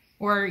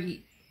 or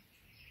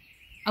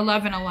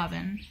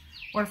 1111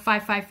 or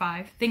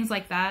 555, things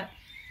like that.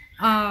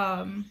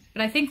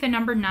 But I think the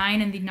number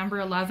 9 and the number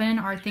 11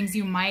 are things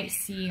you might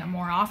see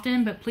more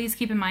often, but please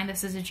keep in mind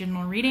this is a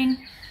general reading.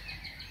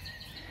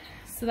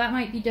 So that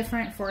might be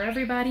different for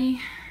everybody.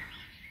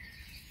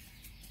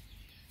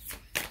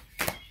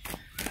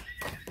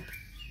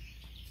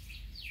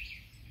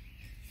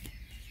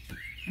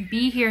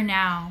 Be here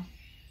now.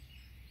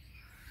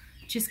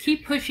 Just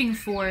keep pushing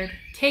forward.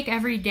 Take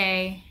every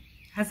day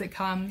as it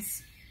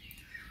comes.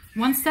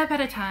 One step at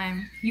a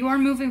time. You are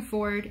moving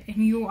forward and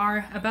you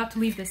are about to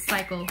leave this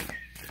cycle.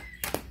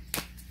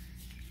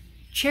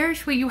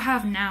 Cherish what you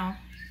have now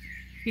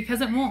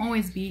because it won't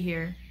always be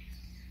here.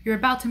 You're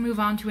about to move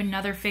on to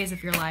another phase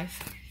of your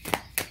life.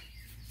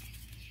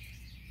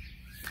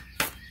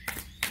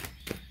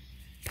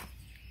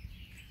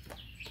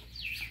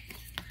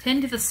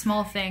 Tend to the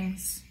small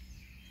things.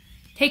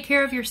 Take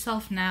care of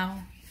yourself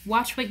now.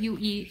 Watch what you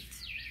eat.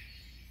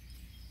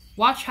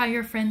 Watch how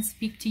your friends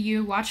speak to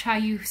you. Watch how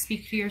you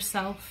speak to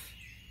yourself.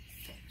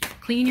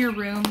 Clean your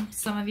room.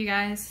 Some of you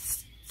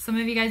guys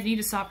need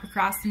to stop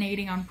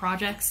procrastinating on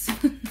projects.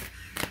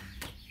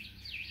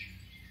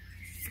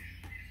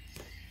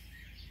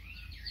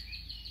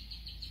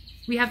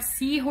 We have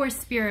Seahorse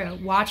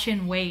Spirit. Watch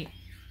and wait.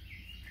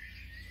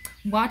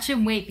 Watch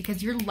and wait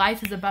because your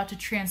life is about to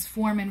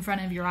transform in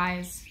front of your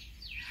eyes.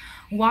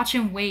 Watch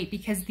and wait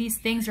because these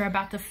things are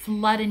about to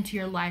flood into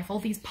your life. All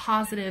these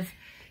positive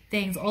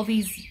things,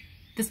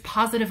 this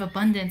positive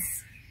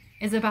abundance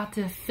is about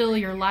to fill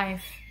your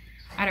life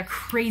at a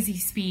crazy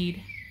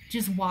speed.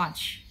 Just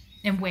watch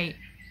and wait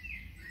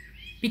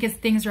because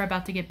things are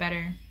about to get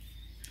better.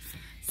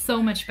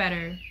 So much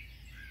better.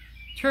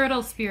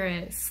 Turtle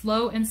Spirit,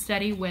 slow and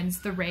steady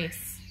wins the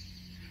race.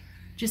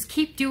 Just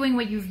keep doing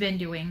what you've been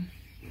doing.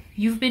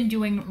 You've been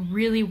doing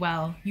really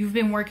well. You've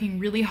been working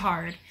really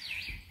hard.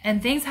 And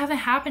things haven't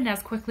happened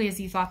as quickly as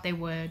you thought they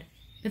would.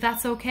 But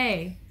that's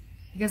okay,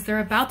 because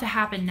they're about to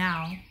happen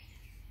now.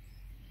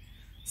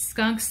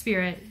 Skunk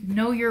Spirit,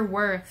 know your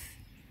worth.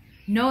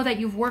 Know that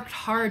you've worked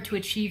hard to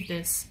achieve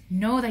this.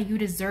 Know that you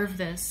deserve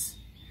this.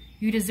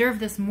 You deserve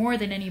this more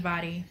than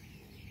anybody.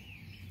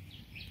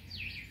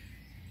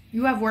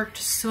 You have worked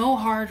so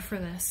hard for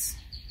this.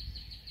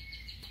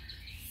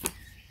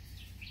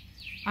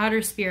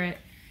 Otter Spirit,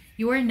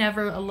 you are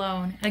never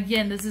alone.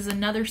 Again, this is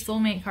another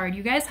soulmate card.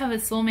 You guys have a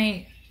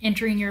soulmate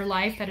entering your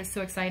life that is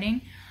so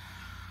exciting.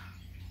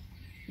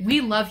 We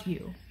love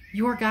you.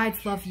 Your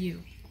guides love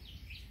you.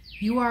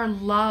 You are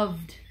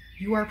loved.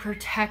 You are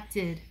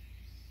protected.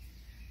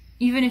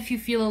 Even if you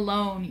feel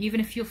alone, even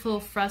if you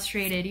feel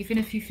frustrated, even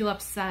if you feel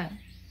upset,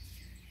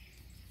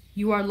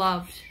 you are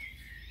loved.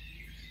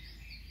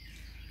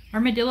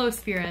 Armadillo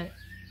Spirit,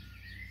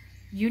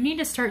 you need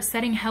to start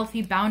setting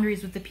healthy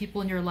boundaries with the people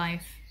in your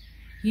life.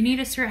 You need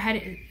to start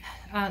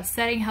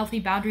setting healthy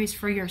boundaries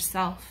for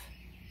yourself.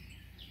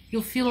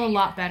 You'll feel a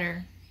lot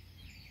better.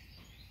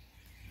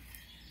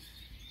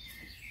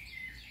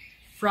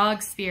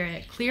 Frog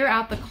Spirit, clear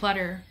out the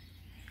clutter.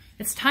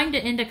 It's time to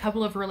end a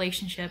couple of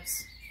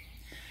relationships.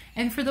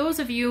 And for those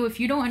of you, if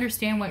you don't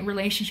understand what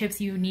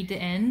relationships you need to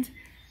end,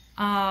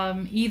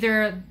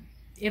 either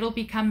it'll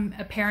become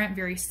apparent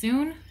very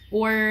soon,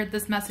 or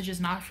this message is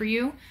not for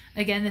you.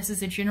 Again, this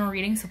is a general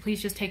reading, so please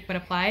just take what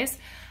applies.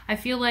 I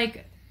feel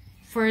like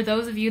for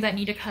those of you that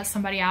need to cut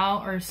somebody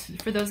out, or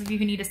for those of you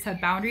who need to set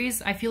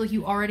boundaries, I feel like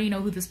you already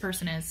know who this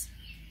person is.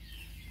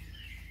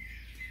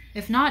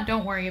 If not,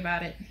 don't worry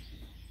about it.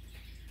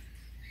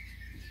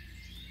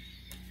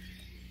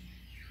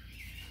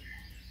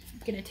 I'm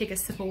gonna take a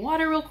sip of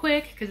water real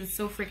quick because it's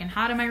so freaking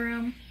hot in my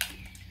room.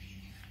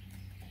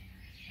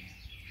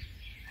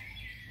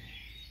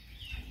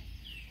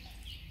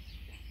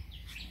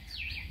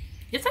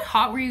 Is it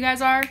hot where you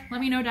guys are?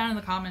 Let me know down in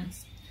the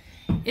comments.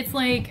 It's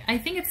like, I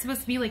think it's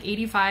supposed to be like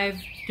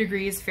 85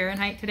 degrees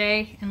Fahrenheit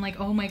today. And like,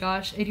 oh my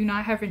gosh, I do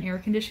not have an air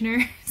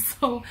conditioner.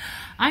 So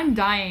I'm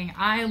dying.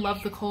 I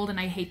love the cold and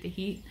I hate the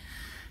heat.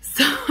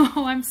 So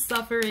I'm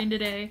suffering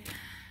today.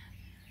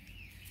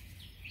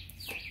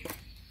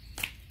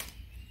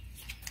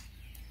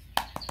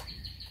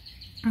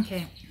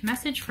 Okay,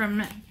 message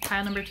from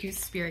pile number 2,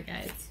 Spirit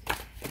Guides.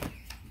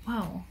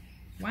 Whoa,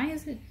 why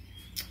is it?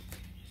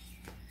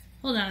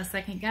 Hold on a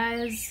second,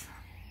 guys.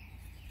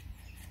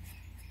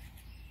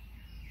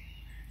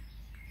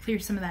 Clear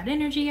some of that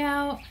energy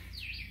out.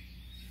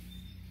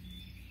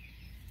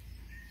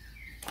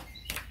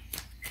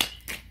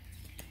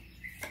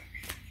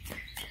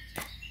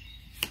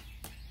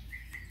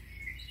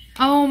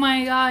 Oh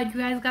my god,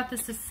 you guys got the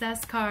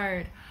success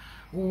card.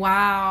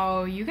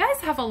 Wow, you guys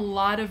have a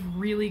lot of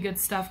really good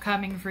stuff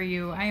coming for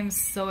you. I am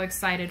so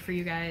excited for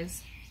you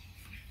guys.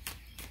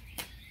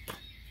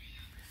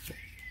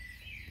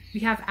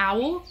 We have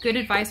Owl, good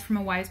advice from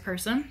a wise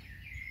person.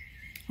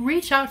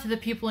 Reach out to the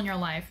people in your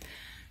life.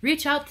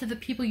 Reach out to the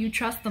people you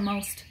trust the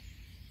most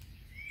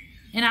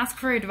and ask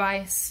for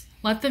advice.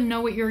 Let them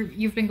know what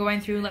you've been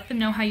going through. Let them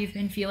know how you've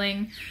been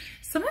feeling.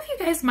 Some of you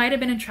guys might have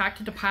been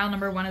attracted to pile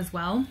number 1 as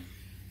well.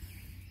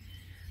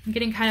 I'm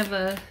getting kind of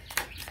a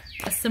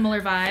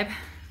similar vibe.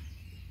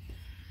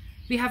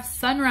 We have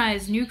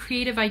Sunrise, new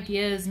creative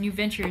ideas, new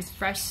ventures,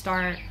 fresh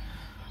start.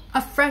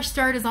 A fresh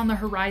start is on the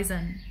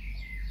horizon.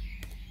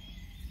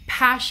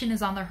 Passion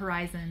is on the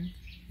horizon.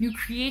 New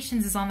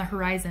creations is on the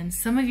horizon.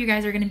 Some of you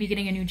guys are going to be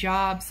getting a new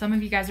job. Some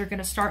of you guys are going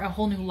to start a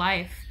whole new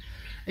life,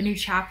 a new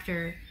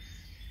chapter.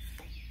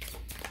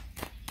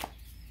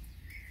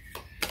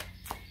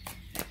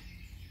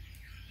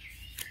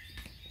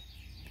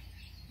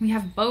 We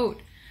have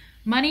Boat,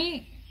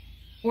 money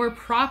or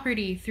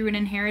property through an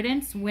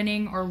inheritance,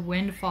 winning or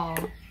windfall.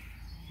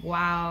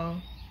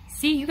 Wow.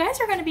 See, you guys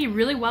are going to be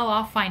really well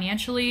off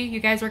financially. You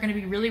guys are going to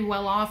be really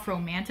well off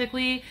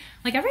romantically.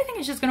 Like, everything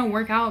is just going to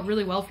work out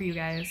really well for you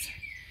guys.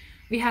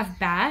 We have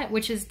Bat,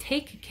 which is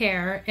take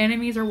care.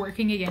 Enemies are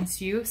working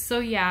against you. So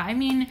yeah, I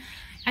mean,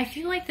 I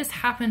feel like this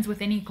happens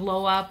with any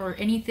glow up or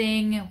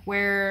anything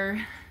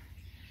where,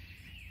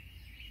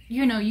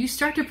 you know, you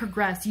start to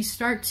progress. You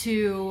start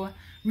to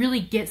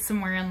really get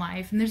somewhere in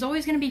life, and there's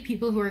always going to be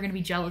people who are going to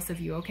be jealous of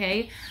you.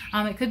 Okay,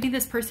 it could be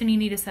this person you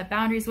need to set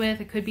boundaries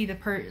with. It could be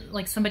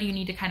like somebody you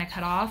need to kind of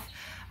cut off,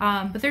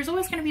 but there's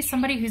always going to be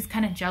somebody who's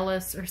kind of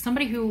jealous, or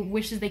somebody who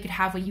wishes they could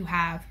have what you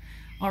have.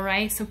 All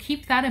right, so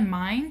keep that in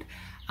mind.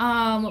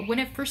 When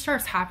it first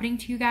starts happening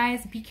to you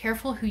guys, be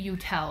careful who you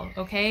tell.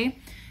 Okay,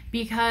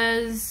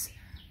 because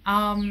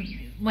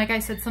like I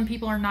said, some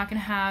people are not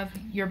going to have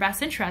your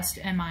best interest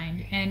in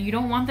mind, and you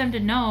don't want them to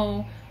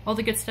know all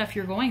the good stuff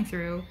you're going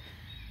through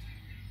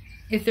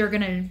if they're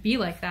gonna be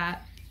like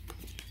that.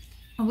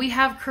 We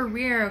have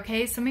career,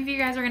 okay? Some of you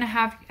guys are gonna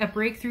have a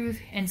breakthrough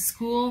in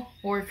school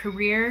or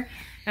career.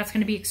 That's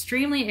gonna be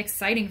extremely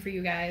exciting for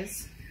you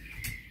guys.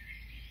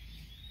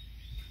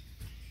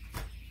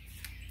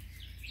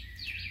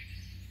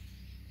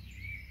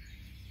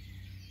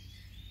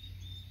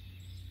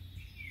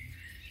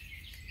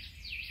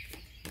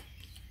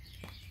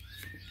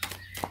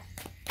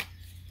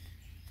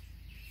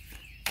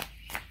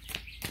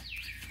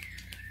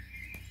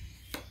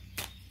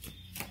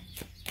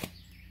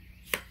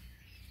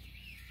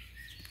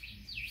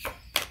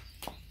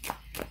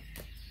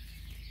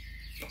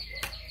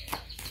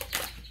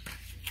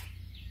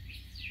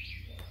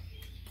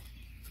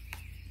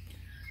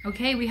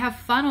 Okay, we have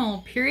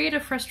funnel, period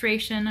of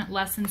frustration,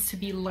 lessons to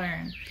be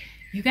learned.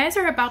 You guys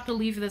are about to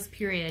leave this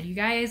period. You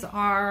guys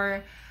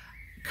are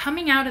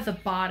coming out at the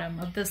bottom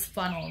of this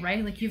funnel,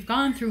 right? Like, you've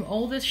gone through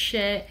all this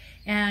shit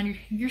and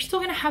you're still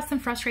gonna have some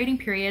frustrating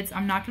periods.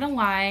 I'm not gonna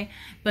lie,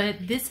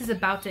 but this is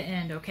about to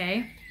end,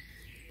 okay?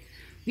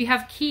 We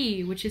have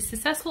key, which is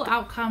successful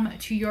outcome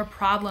to your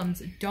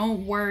problems.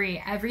 Don't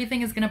worry,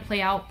 everything is gonna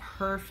play out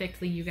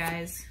perfectly, you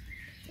guys.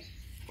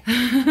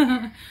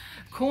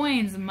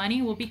 Coins,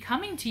 money will be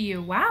coming to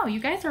you. Wow, you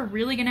guys are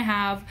really gonna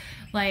have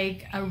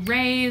like a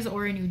raise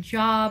or a new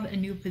job, a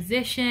new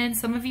position.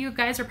 Some of you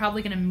guys are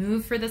probably gonna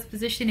move for this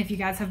position if you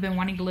guys have been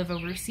wanting to live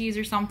overseas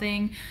or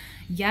something.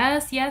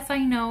 Yes, I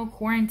know,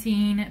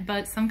 quarantine,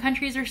 but some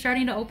countries are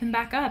starting to open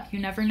back up. You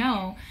never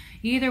know.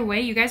 Either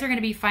way, you guys are gonna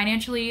be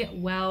financially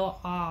well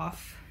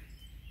off.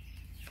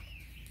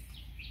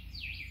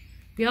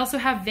 We also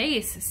have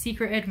Vase,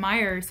 secret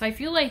admirer. So I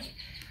feel like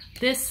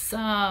this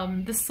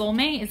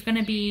soulmate is going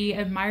to be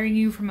admiring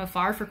you from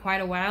afar for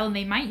quite a while, and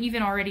they might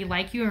even already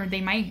like you, or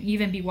they might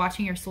even be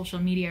watching your social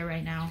media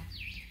right now.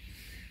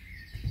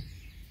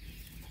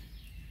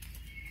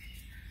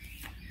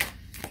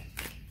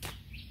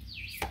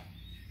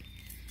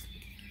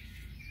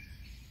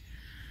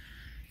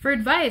 For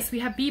advice,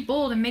 we have be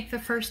bold and make the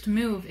first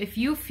move. If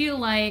you feel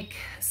like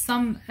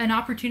an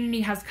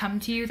opportunity has come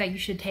to you that you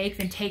should take,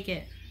 then take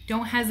it.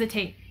 Don't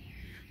hesitate.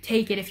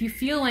 Take it. If you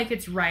feel like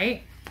it's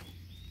right,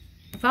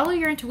 follow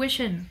your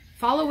intuition.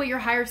 Follow what your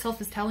higher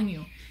self is telling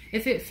you.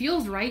 If it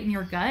feels right in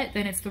your gut,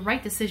 then it's the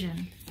right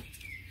decision.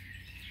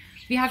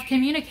 We have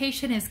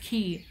communication is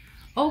key.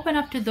 Open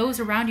up to those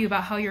around you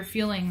about how you're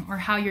feeling or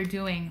how you're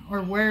doing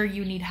or where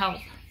you need help.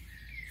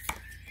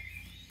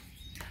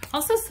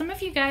 Also, some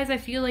of you guys, I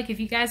feel like if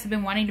you guys have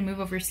been wanting to move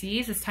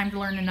overseas, it's time to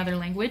learn another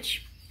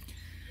language.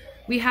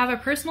 We have a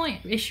personal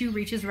issue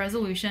reaches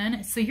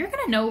resolution. So you're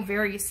going to know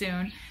very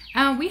soon.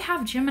 We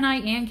have Gemini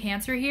and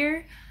Cancer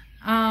here.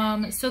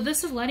 So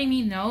this is letting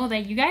me know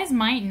that you guys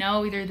might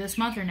know either this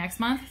month or next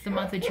month, the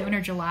month of June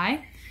or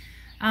July.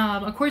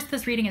 Of course,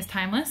 this reading is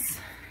timeless,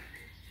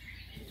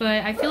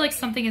 but I feel like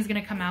something is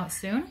going to come out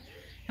soon.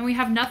 And we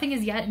have nothing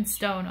is yet in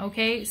stone,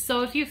 okay?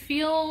 So if you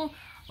feel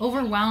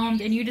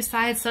overwhelmed and you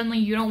decide suddenly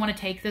you don't want to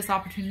take this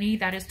opportunity,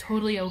 that is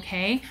totally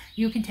okay.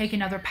 You can take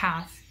another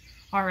path,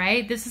 all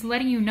right? This is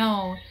letting you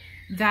know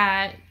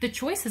that the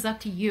choice is up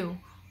to you.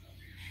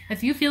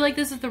 If you feel like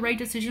this is the right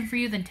decision for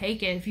you, then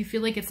take it. If you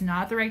feel like it's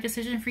not the right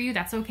decision for you,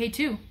 that's okay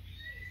too.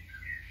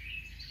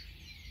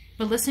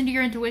 But listen to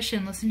your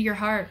intuition, listen to your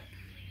heart.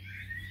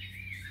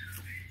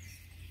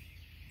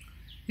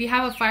 We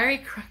have a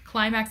fiery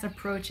climax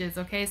approaches,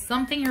 okay?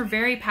 Something you're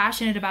very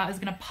passionate about is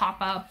going to pop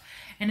up,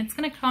 and it's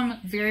going to come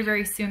very,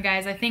 very soon,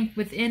 guys. I think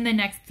within the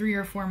next 3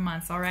 or 4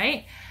 months, all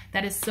right?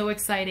 That is so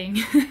exciting.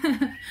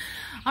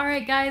 All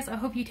right, guys, I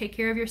hope you take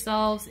care of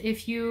yourselves.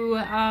 If you,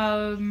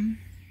 all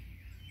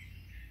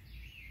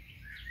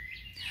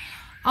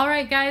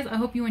right, guys, I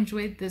hope you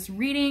enjoyed this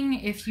reading.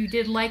 If you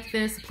did like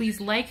this,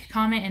 please like,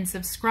 comment, and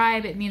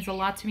subscribe. It means a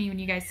lot to me when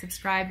you guys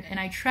subscribe,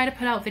 and I try to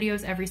put out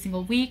videos every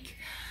single week.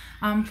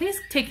 Please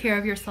take care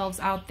of yourselves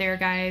out there,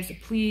 guys.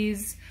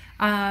 Please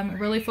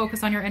really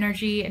focus on your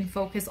energy and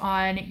focus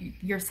on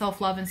your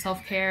self-love and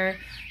self-care,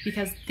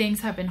 because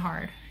things have been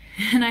hard.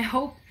 And I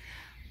hope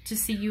to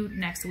see you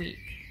next week.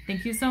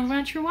 Thank you so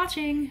much for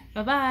watching.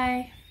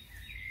 Bye-bye.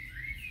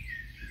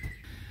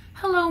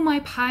 Hello, my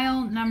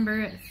pile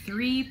number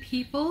 3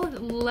 people.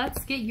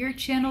 Let's get your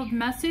channeled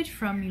message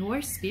from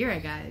your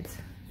spirit guides.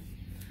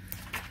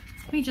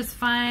 Let me just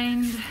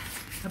find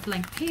a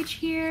blank page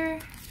here.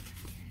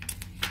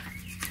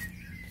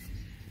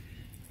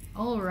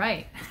 All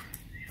right.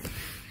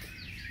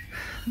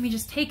 Let me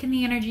just take in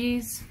the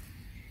energies.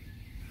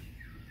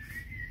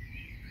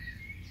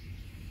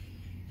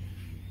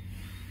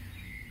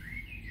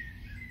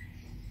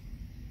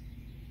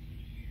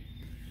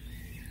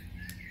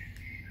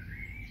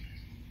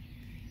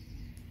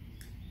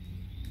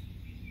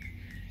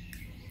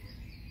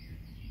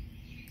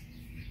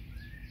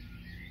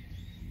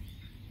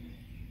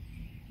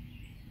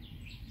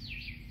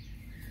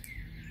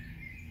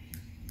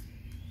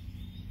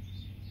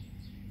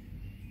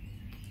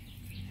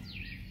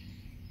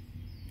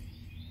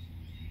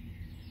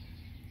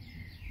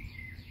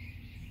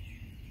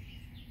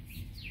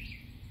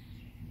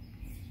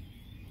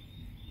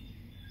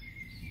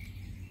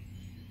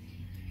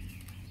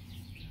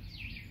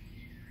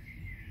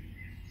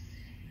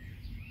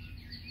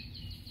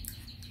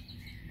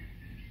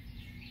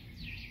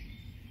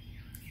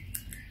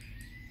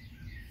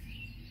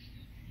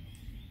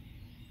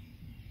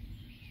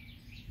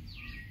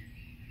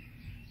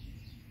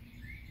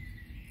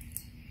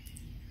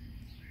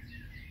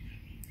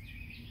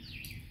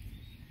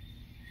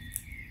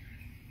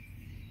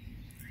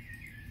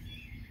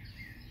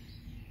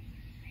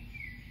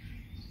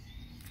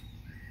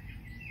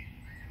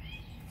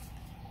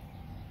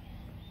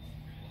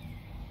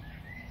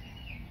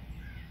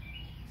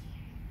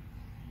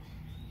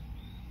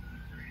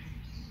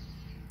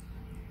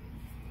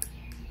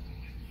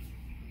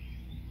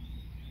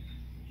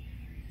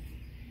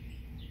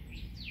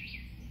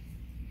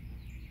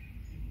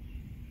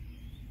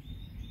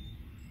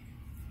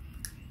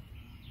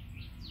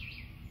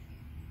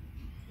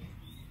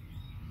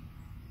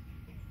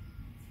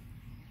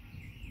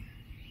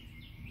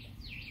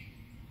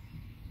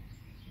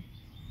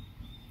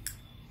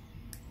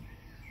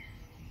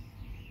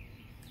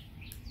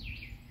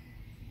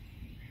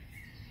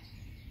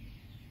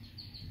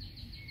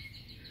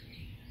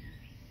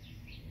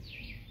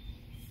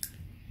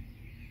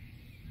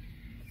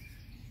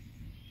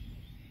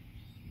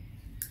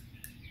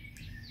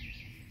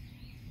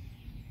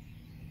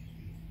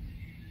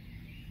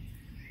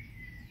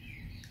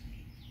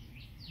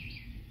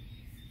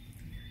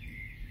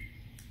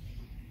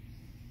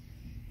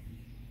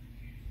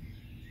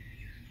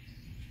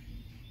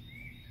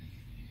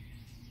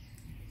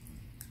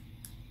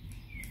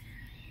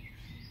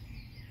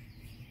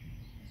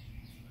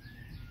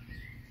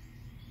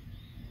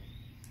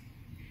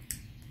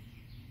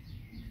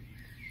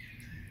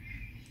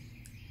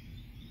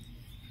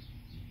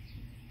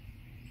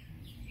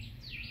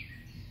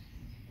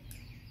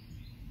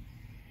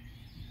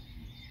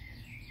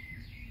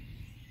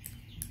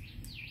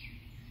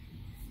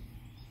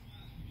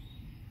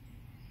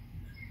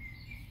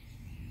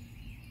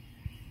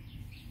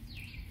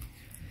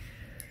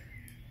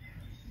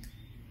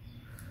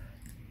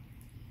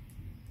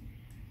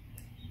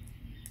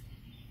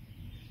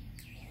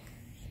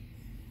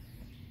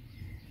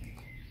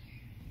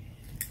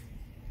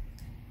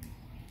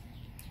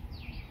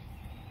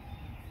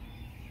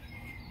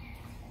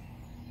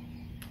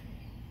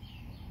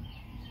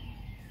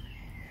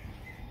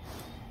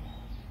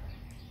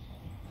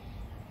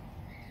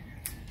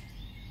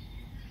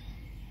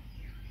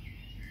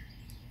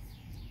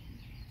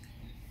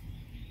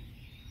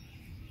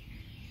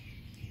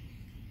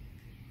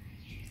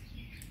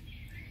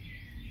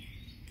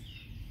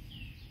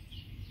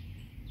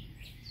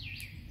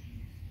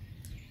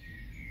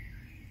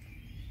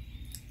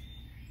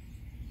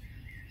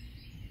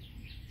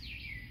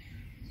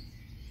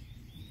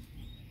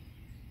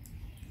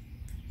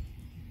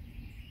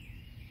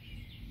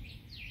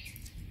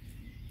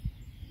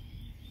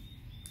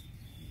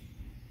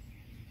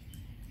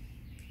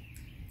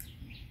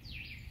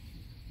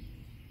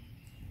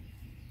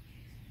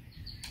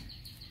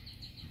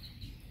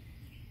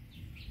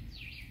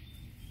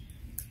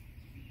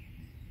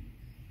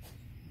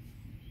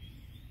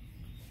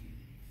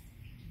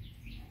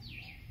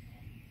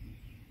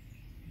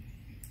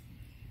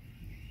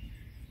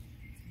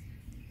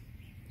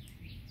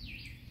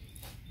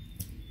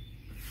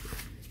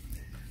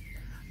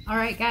 All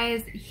right,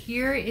 guys,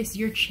 here is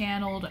your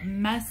channeled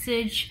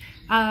message.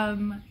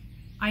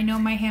 I know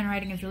my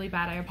handwriting is really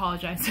bad. I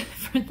apologize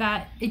for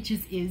that. It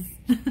just is.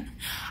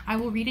 I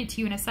will read it to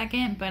you in a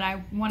second, but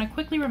I want to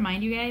quickly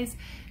remind you guys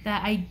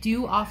that I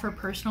do offer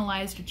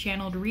personalized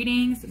channeled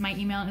readings. My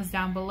email is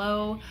down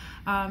below.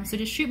 So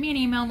just shoot me an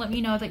email, let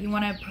me know that you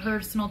want a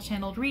personal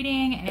channeled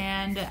reading,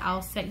 and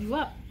I'll set you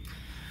up.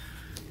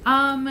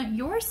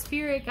 Your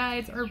spirit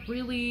guides are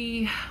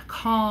really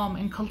calm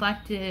and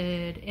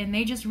collected, and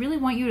they just really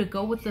want you to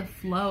go with the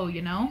flow,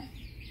 you know?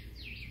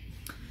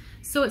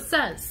 So it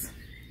says,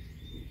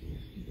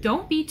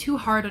 don't be too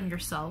hard on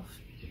yourself.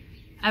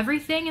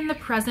 Everything in the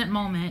present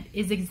moment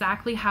is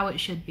exactly how it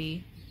should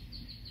be.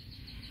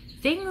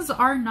 Things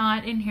are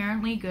not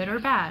inherently good or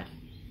bad.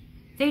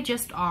 They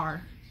just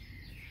are.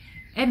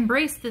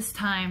 Embrace this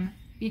time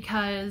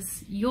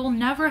because you'll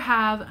never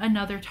have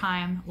another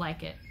time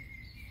like it.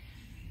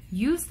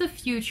 Use the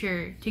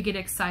future to get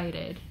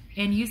excited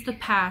and use the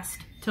past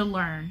to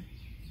learn,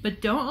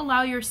 but don't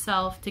allow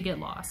yourself to get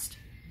lost.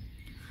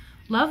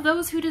 Love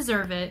those who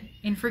deserve it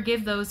and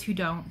forgive those who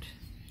don't.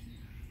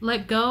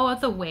 Let go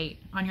of the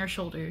weight on your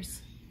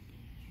shoulders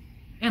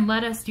and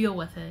let us deal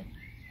with it.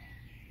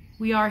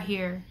 We are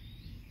here.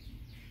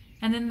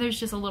 And then there's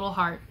just a little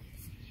heart.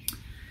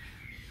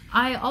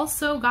 I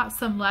also got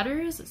some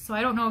letters, so I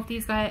don't know if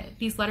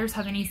these letters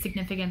have any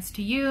significance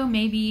to you.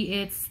 Maybe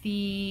it's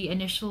the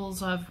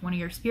initials of one of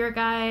your spirit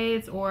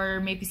guides,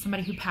 or maybe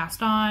somebody who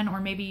passed on, or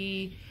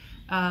maybe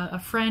a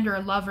friend or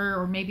a lover,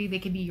 or maybe they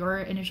could be your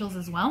initials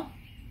as well.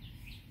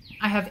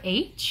 I have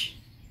H,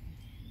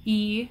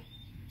 E,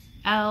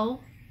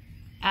 L,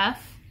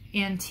 F,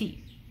 and T.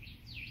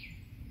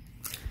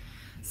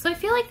 So I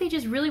feel like they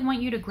just really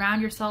want you to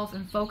ground yourself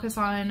and focus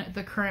on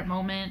the current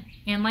moment.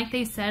 And like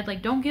they said,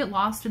 like, don't get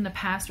lost in the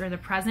past or the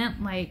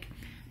present. Like,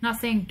 not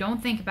saying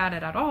don't think about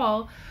it at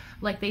all.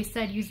 Like they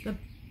said, use the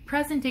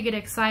present to get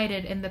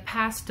excited and the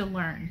past to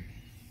learn.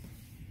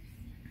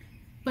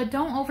 But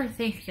don't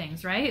overthink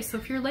things, right? So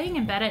if you're laying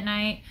in bed at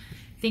night,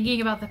 thinking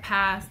about the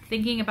past,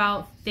 thinking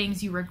about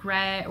things you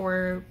regret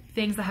or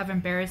things that have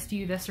embarrassed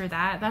you, this or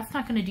that, that's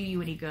not going to do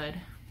you any good.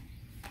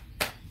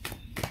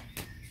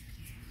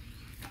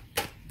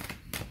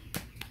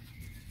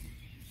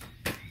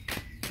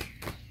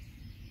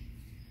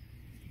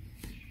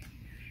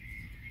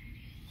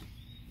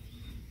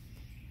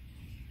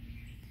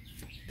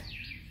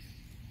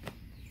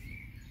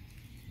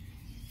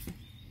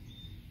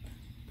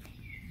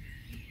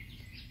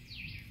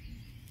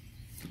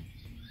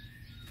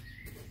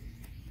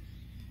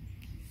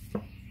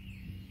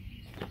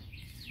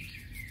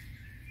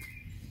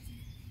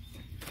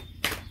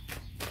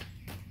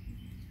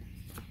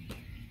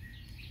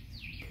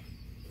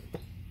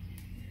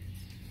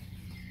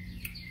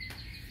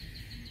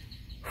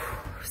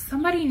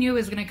 Somebody new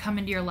is going to come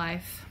into your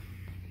life.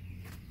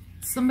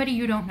 Somebody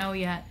you don't know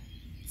yet.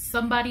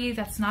 Somebody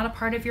that's not a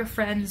part of your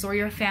friends or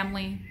your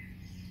family.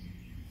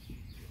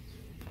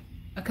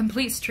 A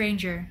complete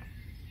stranger.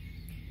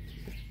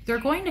 They're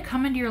going to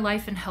come into your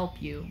life and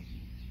help you.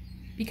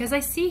 Because I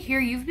see here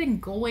you've been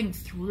going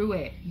through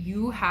it.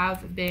 You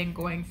have been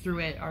going through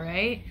it, all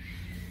right?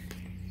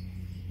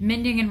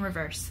 Mending in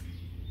reverse.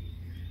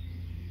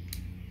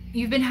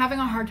 You've been having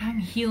a hard time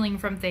healing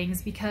from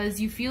things because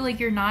you feel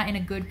like you're not in a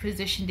good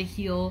position to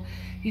heal.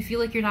 You feel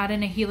like you're not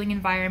in a healing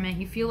environment.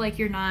 You feel like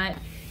you're not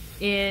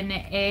in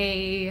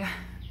a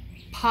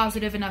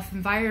positive enough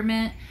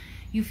environment.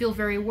 You feel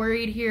very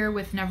worried here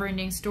with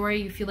never-ending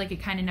story. You feel like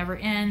it kind of never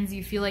ends.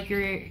 You feel like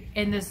you're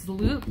in this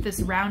loop, this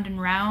round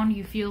and round.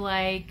 You feel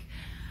like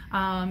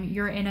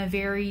you're in a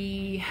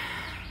very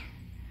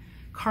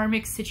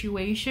karmic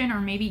situation,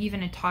 or maybe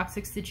even a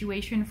toxic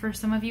situation for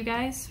some of you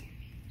guys.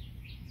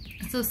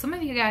 So some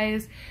of you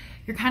guys,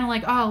 you're kind of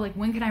like, oh, like,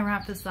 when can I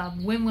wrap this up?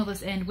 When will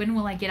this end? When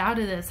will I get out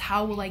of this?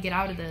 How will I get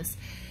out of this?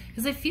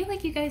 Because I feel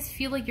like you guys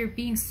feel like you're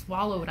being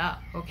swallowed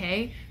up,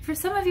 okay? For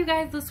some of you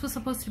guys, this was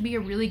supposed to be a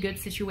really good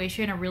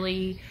situation, a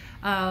really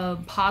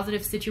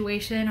positive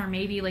situation, or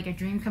maybe like a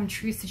dream come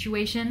true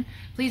situation.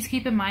 Please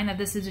keep in mind that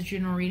this is a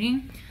general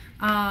reading.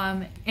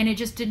 And it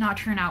just did not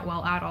turn out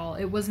well at all.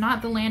 It was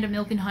not the land of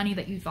milk and honey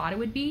that you thought it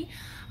would be.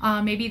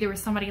 Maybe there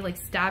was somebody like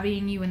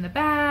stabbing you in the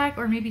back,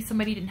 or maybe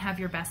somebody didn't have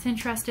your best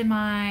interest in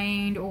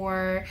mind,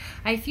 or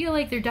I feel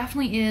like there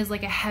definitely is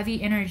like a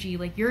heavy energy,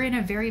 like you're in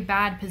a very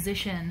bad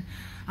position,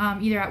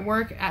 either at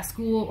work, at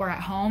school, or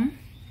at home.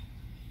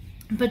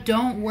 But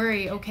don't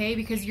worry, okay?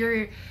 Because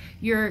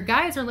your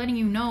guides are letting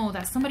you know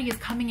that somebody is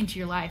coming into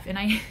your life. And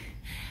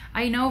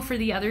I know for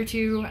the other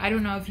two, I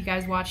don't know if you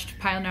guys watched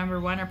pile number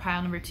 1 or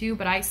pile number 2,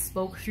 but I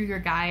spoke through your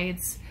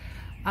guides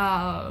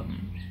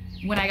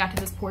when I got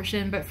to this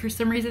portion, but for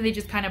some reason they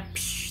just kind of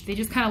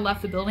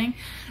left the building.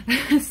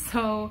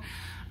 So,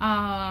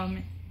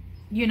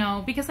 you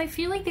know, because I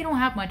feel like they don't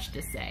have much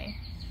to say.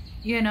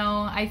 You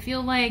know, I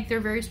feel like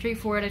they're very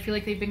straightforward. I feel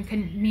like they've been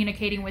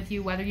communicating with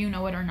you whether you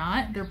know it or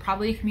not. They're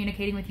probably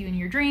communicating with you in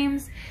your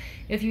dreams.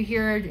 If you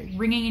hear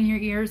ringing in your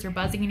ears or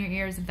buzzing in your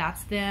ears, if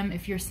that's them.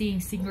 If you're seeing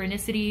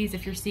synchronicities,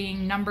 if you're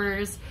seeing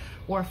numbers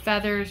or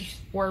feathers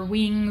or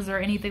wings or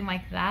anything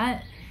like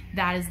that,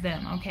 that is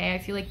them, okay? I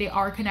feel like they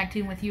are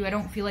connecting with you. I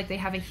don't feel like they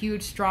have a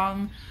huge,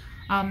 strong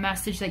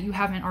message that you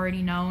haven't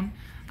already known.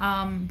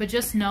 But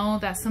just know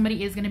that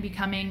somebody is going to be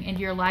coming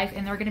into your life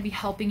and they're going to be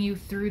helping you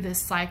through this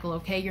cycle,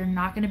 okay? You're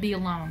not going to be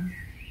alone.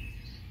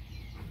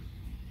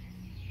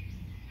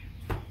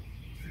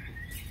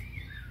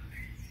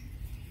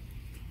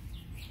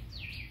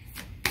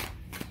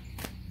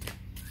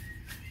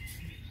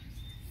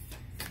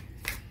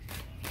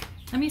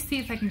 Let me see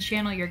if I can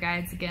channel your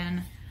guides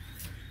again.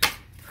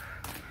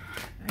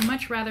 I'd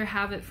much rather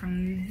have it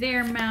from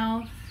their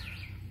mouth.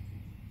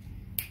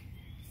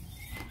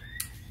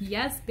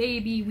 Yes,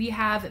 baby, we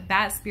have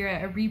Bat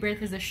Spirit. A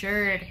rebirth is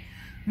assured.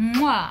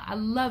 Mwah! I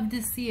love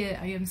to see it.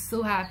 I am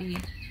so happy.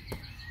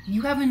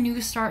 You have a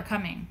new start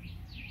coming.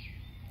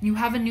 You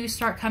have a new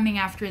start coming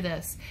after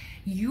this.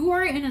 You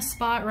are in a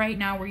spot right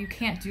now where you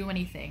can't do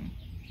anything.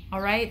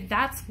 All right?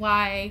 That's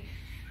why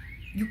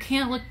you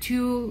can't look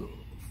too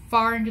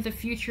far into the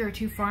future or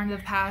too far into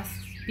the past,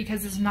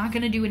 because it's not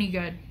going to do any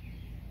good.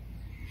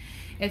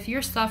 If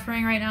you're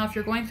suffering right now, if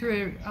you're going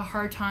through a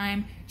hard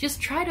time, just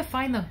try to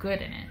find the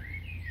good in it.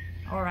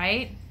 All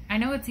right? I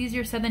know it's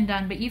easier said than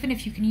done, but even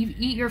if you can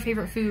eat your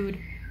favorite food,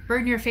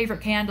 burn your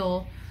favorite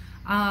candle,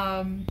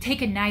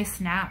 take a nice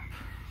nap,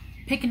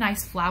 pick a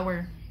nice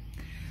flower,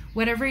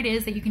 whatever it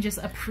is that you can just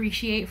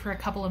appreciate for a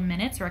couple of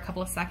minutes or a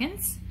couple of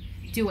seconds,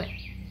 do it.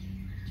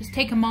 Just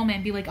take a moment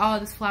and be like, oh,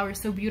 this flower is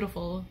so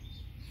beautiful.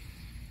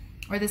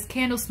 Or this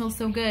candle smells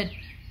so good.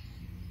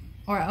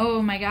 Or,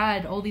 oh my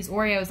God, all these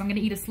Oreos, I'm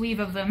gonna eat a sleeve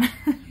of them.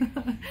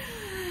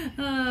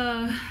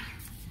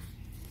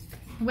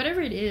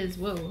 Whatever it is,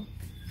 whoa.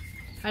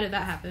 How did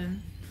that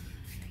happen?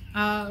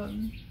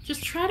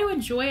 Just try to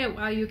enjoy it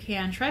while you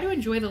can. Try to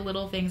enjoy the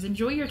little things.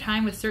 Enjoy your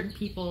time with certain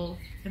people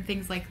and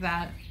things like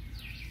that.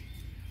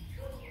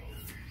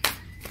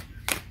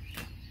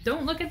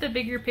 Don't look at the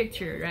bigger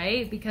picture,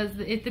 right? Because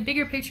if the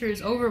bigger picture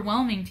is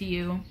overwhelming to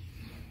you,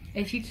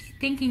 if you keep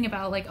thinking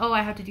about like, oh,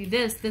 I have to do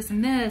this, this,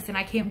 and this, and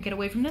I can't get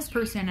away from this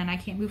person, and I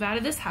can't move out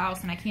of this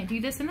house, and I can't do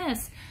this and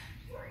this,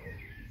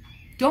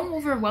 don't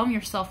overwhelm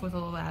yourself with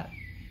all that.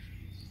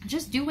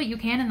 Just do what you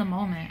can in the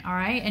moment, all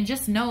right? And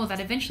just know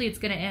that eventually it's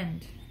going to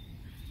end.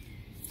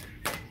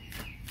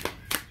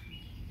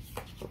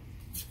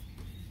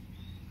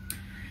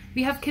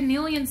 We have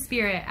Chameleon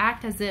Spirit,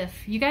 act as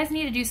if. You guys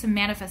need to do some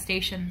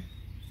manifestation.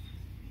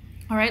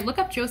 All right, look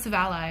up Joseph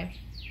Ally.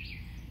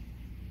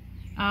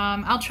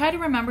 I'll try to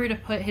remember to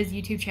put his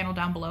YouTube channel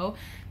down below,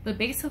 but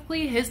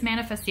basically his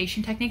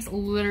manifestation techniques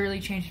literally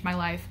changed my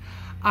life.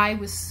 I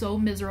was so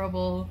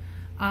miserable.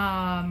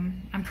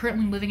 I'm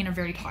currently living in a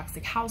very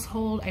toxic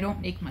household. I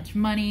don't make much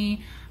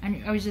money.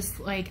 I was just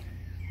like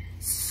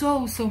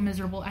so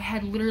miserable. I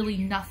had literally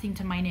nothing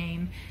to my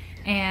name,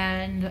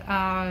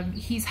 and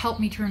he's helped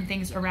me turn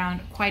things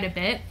around quite a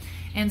bit.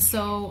 And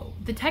so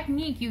the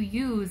technique you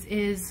use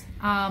is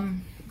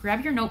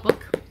grab your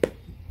notebook,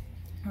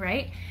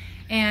 right,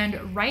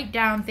 and write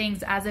down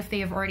things as if they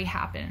have already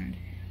happened,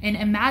 and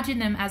imagine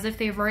them as if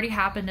they've already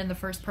happened in the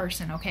first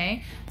person,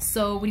 okay?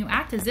 So when you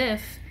act as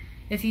if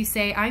you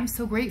say, I'm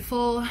so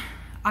grateful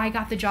I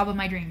got the job of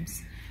my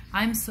dreams.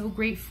 I'm so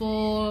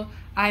grateful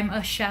I'm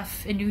a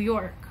chef in New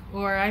York.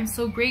 Or I'm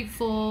so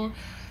grateful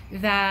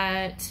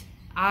that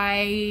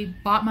I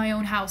bought my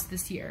own house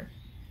this year.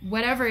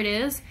 Whatever it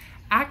is,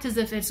 act as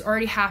if it's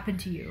already happened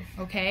to you,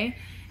 okay?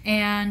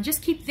 And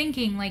just keep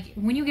thinking, like,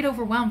 when you get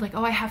overwhelmed, like,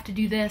 oh, I have to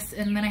do this,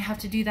 and then I have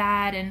to do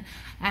that, and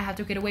I have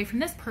to get away from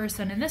this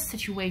person in this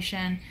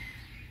situation,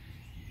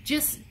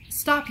 just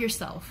stop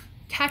yourself.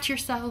 Catch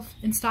yourself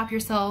and stop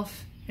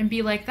yourself and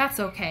be like, that's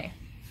okay.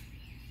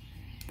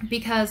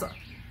 Because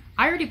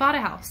I already bought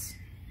a house,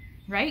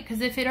 right?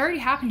 Because if it already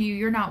happened to you,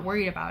 you're not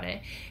worried about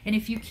it. And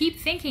if you keep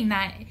thinking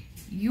that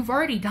you've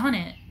already done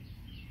it,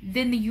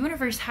 then the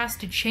universe has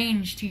to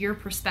change to your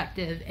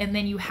perspective, and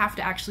then you have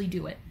to actually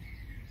do it.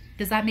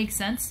 Does that make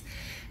sense?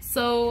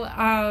 So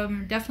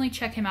definitely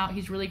check him out.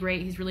 He's really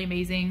great. He's really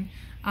amazing.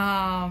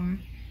 And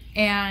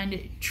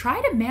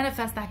try to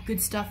manifest that good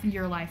stuff into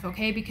your life,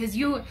 okay? Because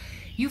you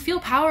feel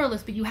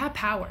powerless, but you have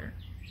power,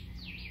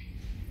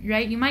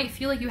 right? You might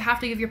feel like you have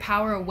to give your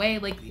power away.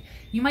 Like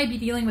you might be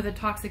dealing with a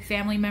toxic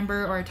family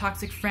member or a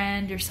toxic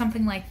friend or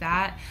something like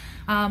that.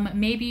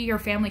 Maybe your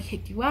family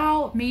kicked you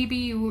out. Maybe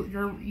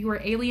you were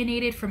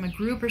alienated from a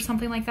group or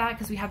something like that,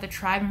 because we have the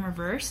tribe in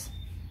reverse.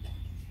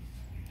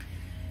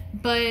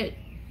 But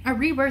a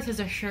rebirth is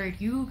assured.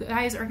 You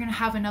guys are going to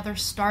have another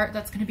start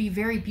that's going to be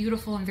very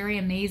beautiful and very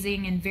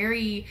amazing and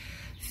very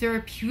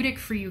therapeutic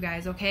for you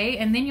guys, okay?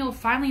 And then you'll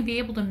finally be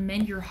able to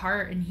mend your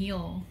heart and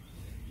heal.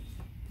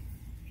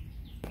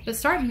 But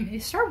start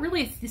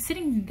really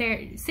sitting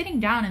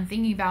down and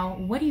thinking about,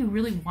 what do you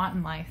really want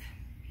in life?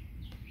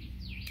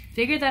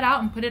 Figure that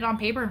out and put it on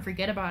paper and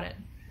forget about it.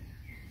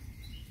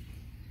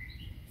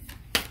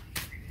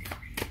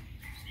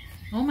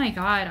 Oh my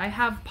god, I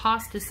have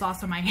pasta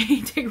sauce on my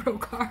tarot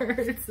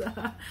cards.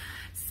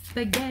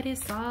 Spaghetti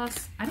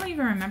sauce. I don't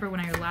even remember when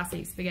I last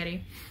ate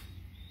spaghetti.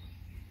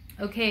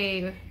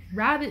 Okay,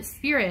 Rabbit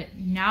Spirit,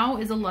 now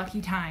is a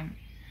lucky time.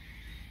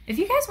 If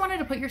you guys wanted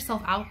to put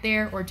yourself out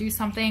there or do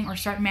something or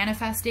start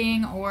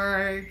manifesting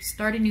or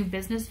start a new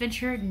business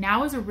venture,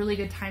 now is a really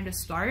good time to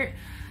start.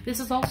 This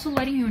is also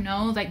letting you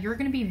know that you're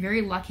going to be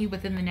very lucky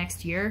within the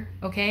next year,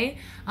 okay?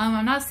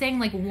 I'm not saying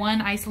like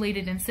one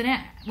isolated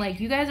incident. Like,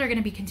 you guys are going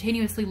to be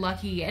continuously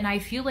lucky, and I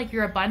feel like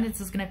your abundance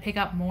is going to pick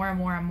up more and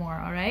more and more,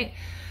 all right?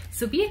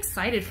 So be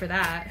excited for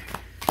that.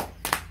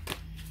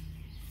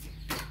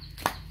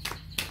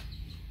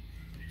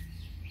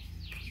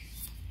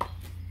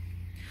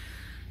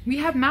 We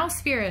have Mouse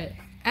Spirit.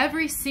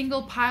 Every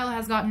single pile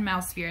has gotten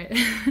Mouse Spirit.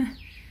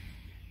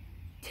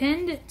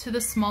 Tend to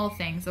the small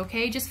things,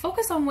 okay? Just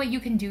focus on what you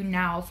can do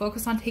now.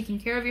 Focus on taking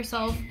care of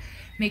yourself.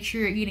 Make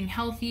sure you're eating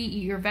healthy.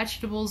 Eat your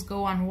vegetables.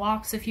 Go on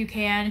walks if you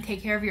can.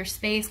 Take care of your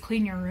space.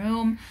 Clean your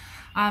room.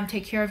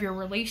 Take care of your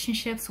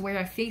relationships. Wear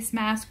a face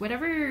mask.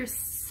 Whatever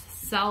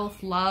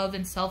self-love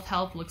and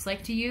self-help looks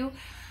like to you,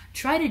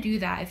 try to do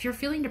that. If you're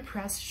feeling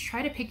depressed,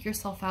 try to pick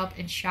yourself up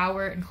and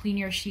shower and clean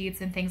your sheets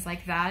and things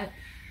like that.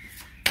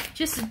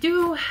 Just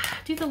do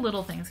the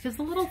little things, because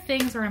the little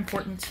things are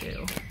important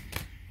too.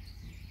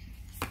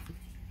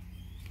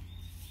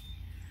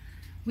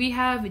 We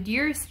have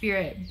Dear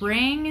Spirit,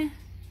 bring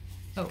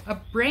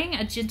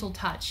a gentle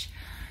touch.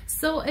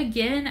 So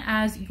again,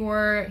 as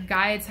your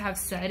guides have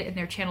said in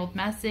their channeled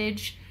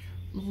message,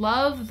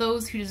 love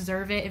those who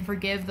deserve it and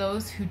forgive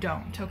those who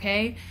don't,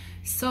 okay?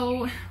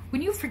 So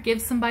when you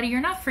forgive somebody,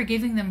 you're not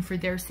forgiving them for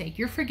their sake.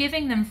 You're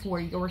forgiving them for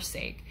your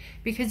sake,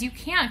 because you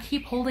can't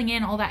keep holding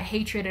in all that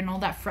hatred and all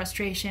that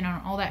frustration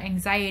and all that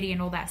anxiety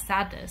and all that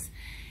sadness.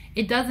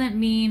 It doesn't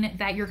mean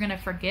that you're going to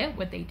forget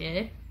what they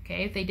did,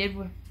 okay? If they did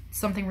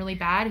something really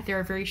bad, if they're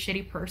a very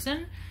shitty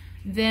person,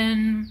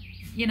 then,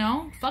 you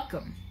know, fuck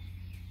them.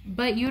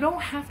 But you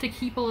don't have to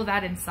keep all of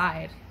that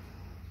inside.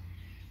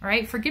 All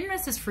right?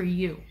 Forgiveness is for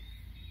you.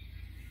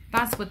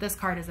 That's what this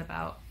card is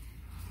about.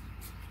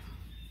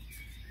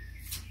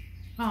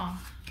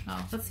 Oh,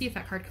 let's see if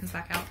that card comes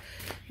back out.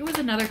 There was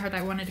another card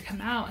that I wanted to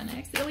come out and I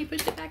accidentally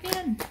pushed it back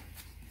in.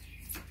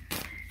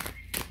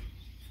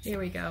 There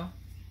we go.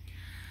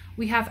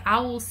 We have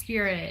Owl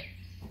Spirit.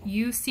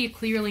 You see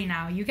clearly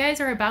now. You guys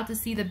are about to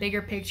see the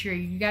bigger picture.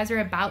 You guys are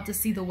about to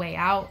see the way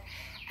out.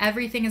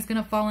 Everything is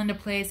going to fall into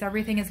place.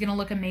 Everything is going to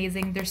look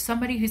amazing. There's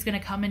somebody who's going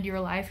to come into your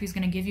life who's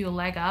going to give you a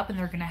leg up, and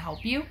they're going to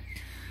help you.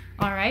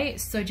 All right,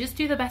 so just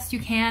do the best you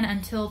can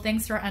until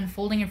things start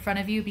unfolding in front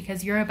of you,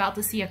 because you're about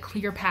to see a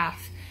clear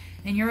path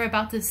and you're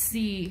about to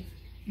see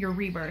your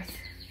rebirth.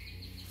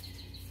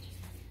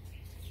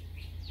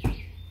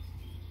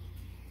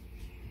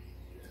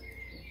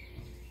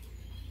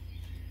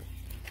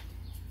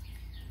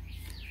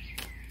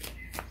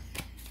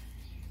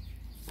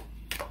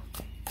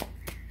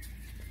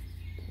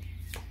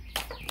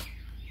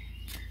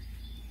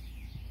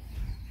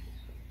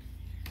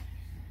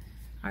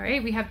 All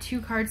right, we have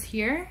two cards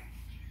here.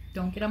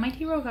 Don't get on my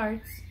tarot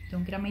cards.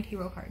 Don't get on my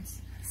tarot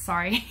cards.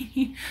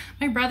 Sorry.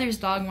 My brother's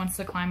dog wants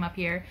to climb up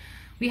here.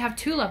 We have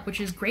Tulip,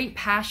 which is great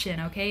passion,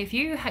 okay? If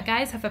you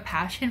guys have a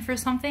passion for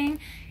something,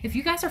 if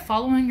you guys are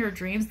following your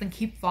dreams, then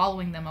keep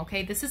following them,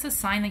 okay? This is a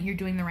sign that you're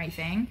doing the right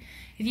thing.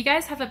 If you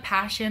guys have a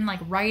passion like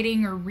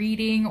writing or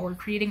reading or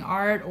creating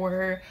art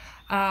or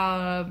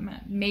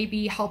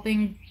maybe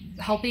helping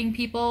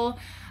people,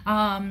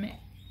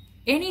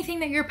 anything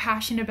that you're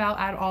passionate about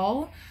at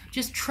all,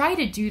 just try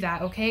to do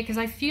that, okay? Because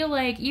I feel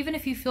like even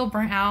if you feel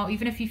burnt out,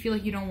 even if you feel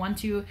like you don't want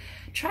to,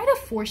 try to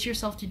force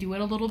yourself to do it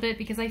a little bit,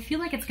 because I feel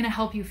like it's going to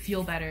help you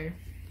feel better.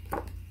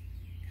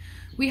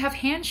 We have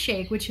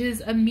Handshake, which is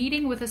a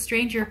meeting with a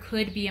stranger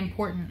could be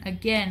important.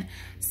 Again,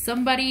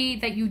 somebody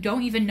that you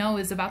don't even know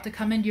is about to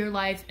come into your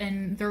life,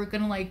 and they're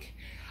going to like,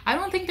 I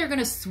don't think they're going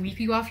to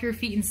sweep you off your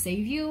feet and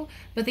save you,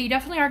 but they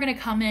definitely are going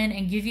to come in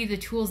and give you the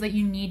tools that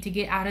you need to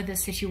get out of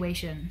this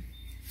situation.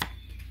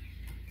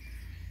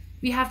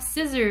 We have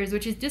Scissors,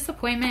 which is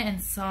disappointment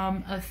and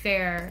some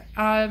affair.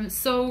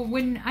 So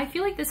when I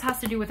feel like this has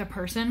to do with a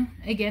person,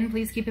 again,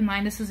 please keep in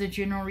mind this is a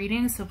general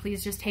reading, so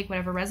please just take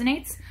whatever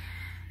resonates.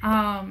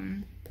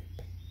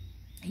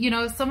 You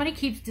know, if somebody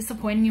keeps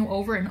disappointing you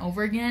over and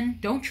over again,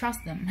 don't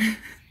trust them.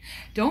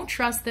 Don't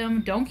trust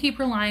them. Don't keep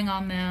relying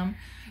on them.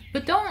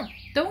 But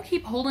don't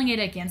keep holding it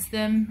against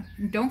them.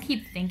 Don't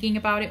keep thinking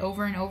about it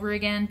over and over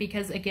again,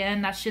 because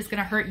again, that's just going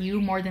to hurt you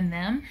more than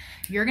them.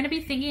 You're going to be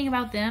thinking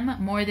about them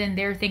more than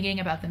they're thinking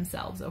about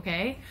themselves,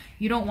 okay?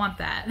 You don't want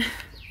that.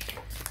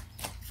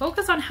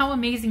 Focus on how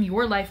amazing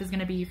your life is going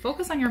to be.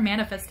 Focus on your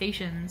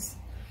manifestations.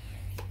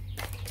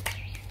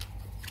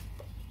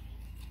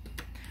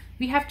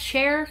 We have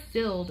Chair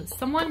Filled.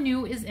 Someone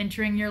new is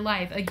entering your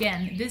life.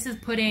 Again, this is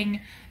putting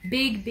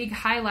big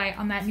highlight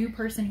on that new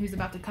person who's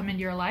about to come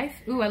into your life.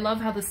 Ooh, I love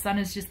how the sun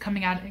is just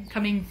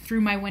coming through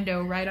my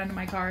window right onto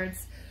my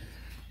cards.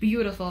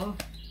 Beautiful.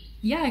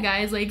 Yeah,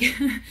 guys, like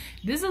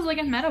this is like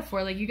a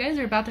metaphor. Like, you guys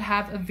are about to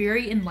have a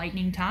very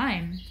enlightening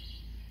time.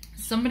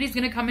 Somebody's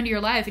going to come into your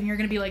life and you're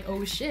going to be like,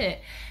 oh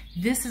shit,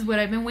 this is what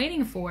I've been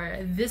waiting for.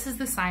 This is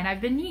the sign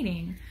I've been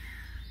needing.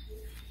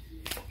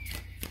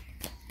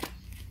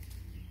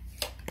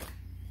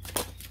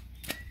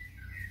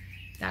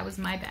 That was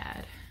my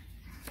bad.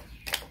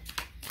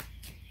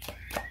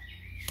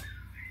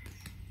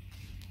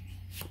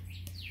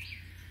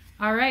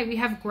 All right, we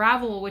have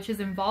gravel, which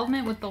is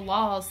involvement with the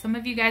laws. Some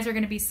of you guys are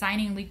going to be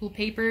signing legal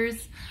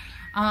papers.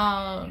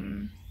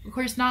 Of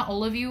course, not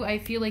all of you. I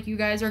feel like you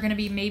guys are going to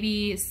be,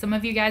 maybe some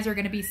of you guys are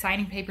going to be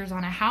signing papers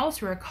on a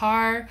house or a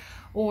car,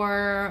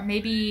 or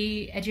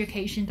maybe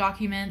education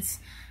documents.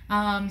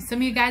 Some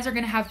of you guys are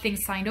going to have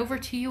things signed over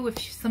to you. If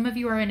some of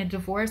you are in a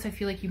divorce, I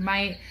feel like you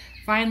might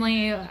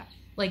finally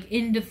like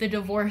end of the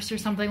divorce or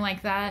something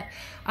like that.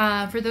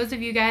 For those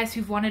of you guys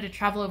who've wanted to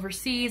travel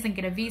overseas and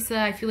get a visa,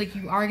 I feel like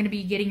you are going to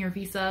be getting your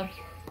visa.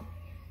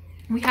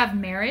 We have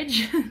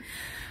marriage.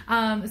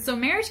 So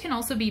marriage can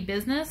also be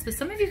business, but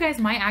some of you guys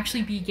might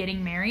actually be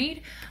getting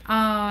married.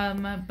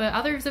 But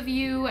others of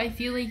you, I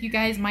feel like you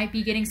guys might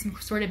be getting some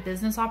sort of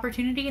business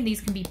opportunity, and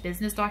these can be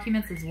business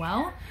documents as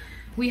well.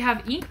 We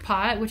have ink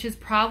pot, which is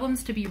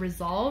problems to be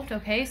resolved,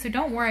 okay? So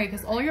don't worry,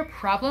 because all your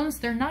problems,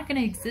 they're not going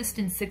to exist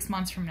in 6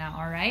 months from now,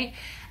 all right?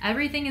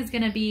 Everything is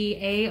going to be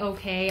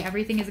a-okay.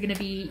 Everything is going to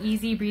be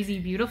easy, breezy,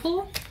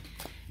 beautiful.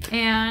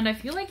 And I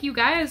feel like you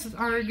guys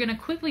are going to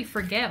quickly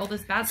forget all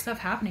this bad stuff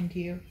happening to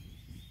you.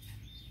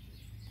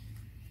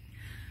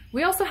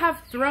 We also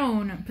have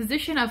throne,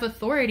 position of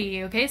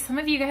authority, okay? Some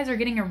of you guys are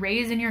getting a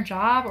raise in your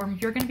job, or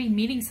you're going to be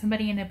meeting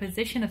somebody in a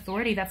position of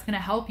authority that's going to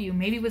help you,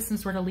 maybe with some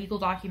sort of legal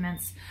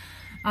documents.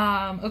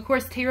 Of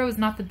course, tarot is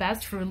not the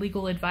best for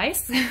legal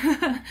advice.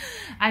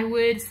 I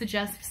would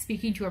suggest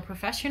speaking to a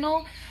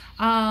professional.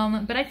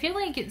 But I feel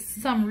like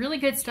some really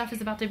good stuff is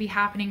about to be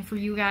happening for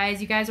you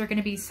guys. You guys are going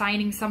to be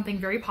signing something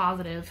very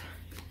positive.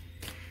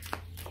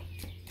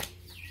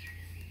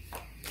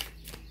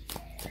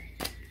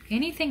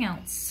 Anything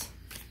else?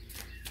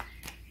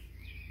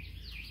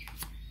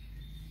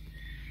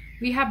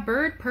 We have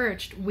bird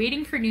perched,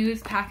 waiting for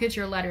news, package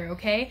or letter,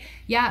 okay?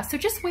 Yeah, so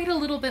just wait a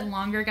little bit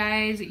longer,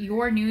 guys.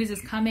 Your news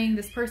is coming.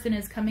 This person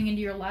is coming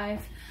into your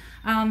life.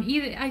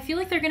 I feel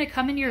like they're going to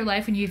come into your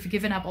life when you've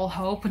given up all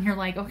hope, when you're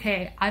like,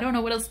 okay, I don't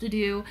know what else to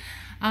do.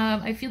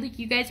 I feel like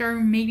you guys are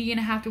maybe going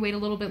to have to wait a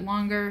little bit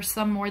longer,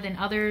 some more than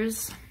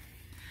others.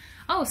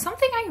 Oh,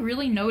 something I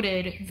really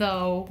noted,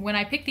 though, when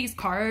I picked these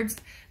cards,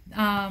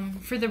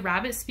 for the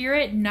rabbit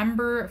spirit,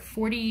 number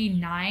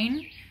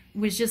 49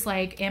 was just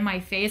like in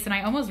my face, and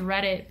I almost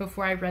read it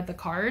before I read the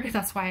card.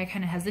 That's why I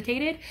kind of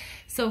hesitated.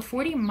 So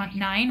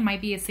 49 might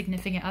be a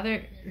significant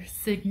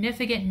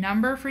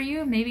number for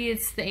you. Maybe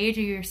it's the age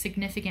of your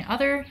significant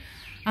other.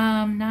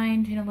 9,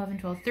 10, 11,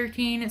 12,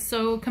 13.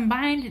 So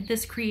combined,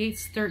 this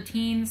creates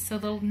 13. So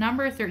the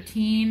number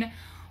 13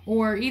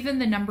 or even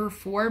the number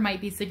 4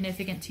 might be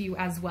significant to you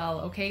as well.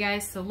 Okay,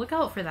 guys? So look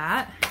out for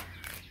that.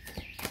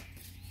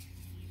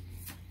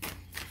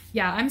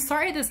 Yeah, I'm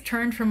sorry this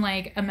turned from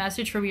like a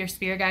message from your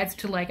spirit guides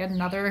to like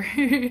another,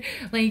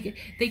 like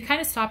they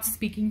kind of stopped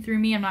speaking through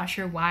me. I'm not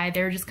sure why.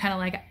 They're just kind of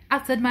like,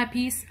 I said my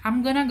piece,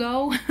 I'm gonna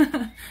go.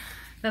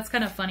 That's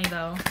kind of funny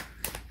though.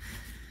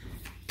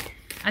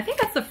 I think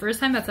that's the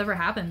first time that's ever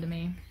happened to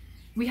me.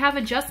 We have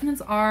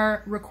adjustments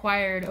are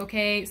required,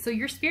 okay? So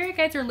your spirit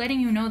guides are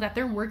letting you know that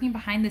they're working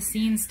behind the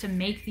scenes to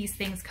make these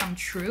things come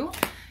true.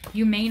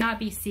 You may not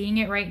be seeing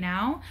it right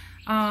now.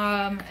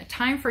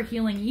 Time for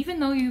healing.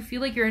 Even though you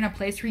feel like you're in a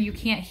place where you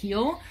can't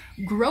heal,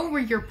 grow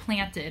where you're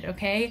planted,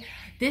 okay?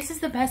 This is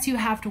the best you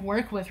have to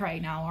work with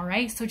right now, all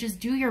right? So just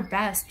do your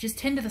best. Just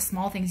tend to the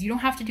small things. You don't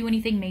have to do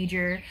anything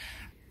major.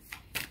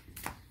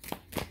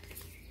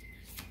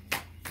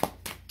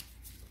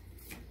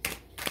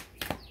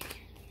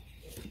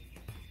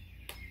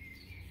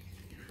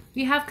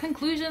 We have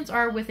conclusions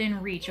are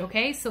within reach,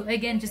 okay? So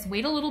again, just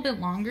wait a little bit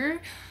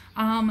longer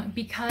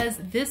because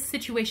this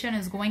situation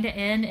is going to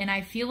end, and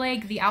I feel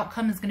like the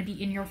outcome is going to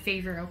be in your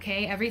favor,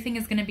 okay? Everything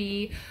is going to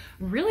be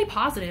really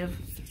positive.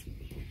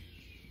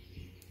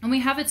 And we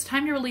have it's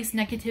time to release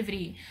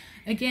negativity.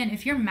 Again,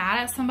 if you're mad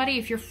at somebody,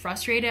 if you're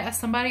frustrated at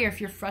somebody, or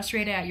if you're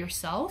frustrated at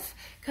yourself,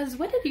 because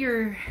what did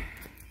your...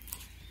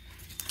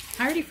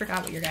 I already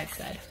forgot what your guide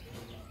said.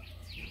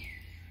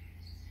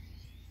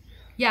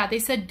 Yeah, they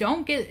said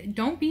don't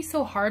be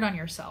so hard on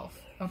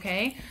yourself,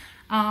 okay?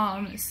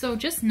 So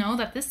just know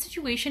that this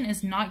situation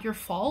is not your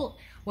fault.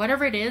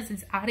 Whatever it is,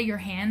 it's out of your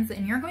hands,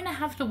 and you're going to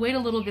have to wait a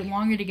little bit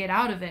longer to get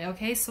out of it,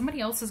 okay?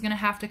 Somebody else is going to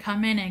have to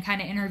come in and kind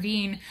of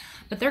intervene,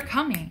 but they're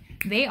coming.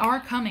 They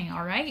are coming,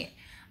 all right?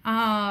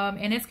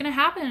 And it's going to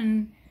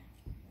happen,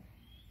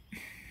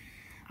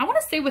 I want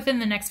to say within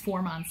the next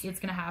 4 months, it's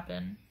going to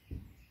happen.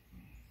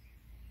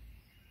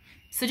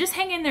 So just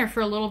hang in there for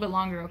a little bit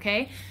longer,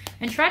 okay?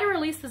 And try to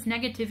release this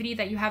negativity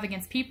that you have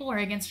against people or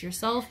against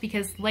yourself,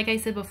 because like I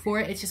said before,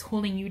 it's just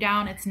holding you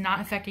down. It's not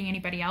affecting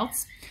anybody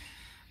else.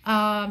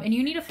 And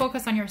you need to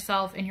focus on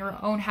yourself and your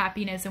own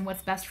happiness and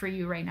what's best for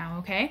you right now,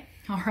 okay?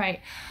 All right.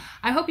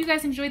 I hope you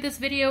guys enjoyed this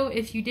video.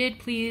 If you did,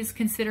 please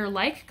consider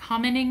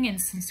commenting, and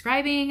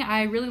subscribing.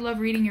 I really love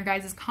reading your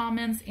guys'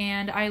 comments,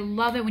 and I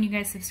love it when you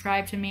guys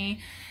subscribe to me.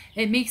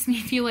 It makes me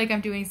feel like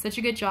I'm doing such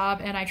a good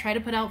job, and I try to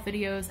put out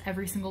videos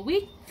every single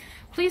week.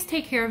 Please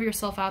take care of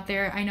yourself out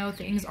there. I know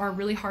things are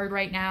really hard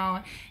right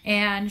now,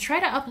 and try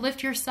to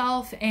uplift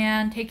yourself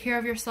and take care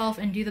of yourself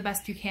and do the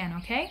best you can,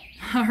 okay?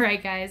 All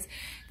right, guys.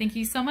 Thank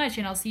you so much,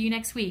 and I'll see you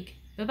next week.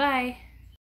 Bye-bye.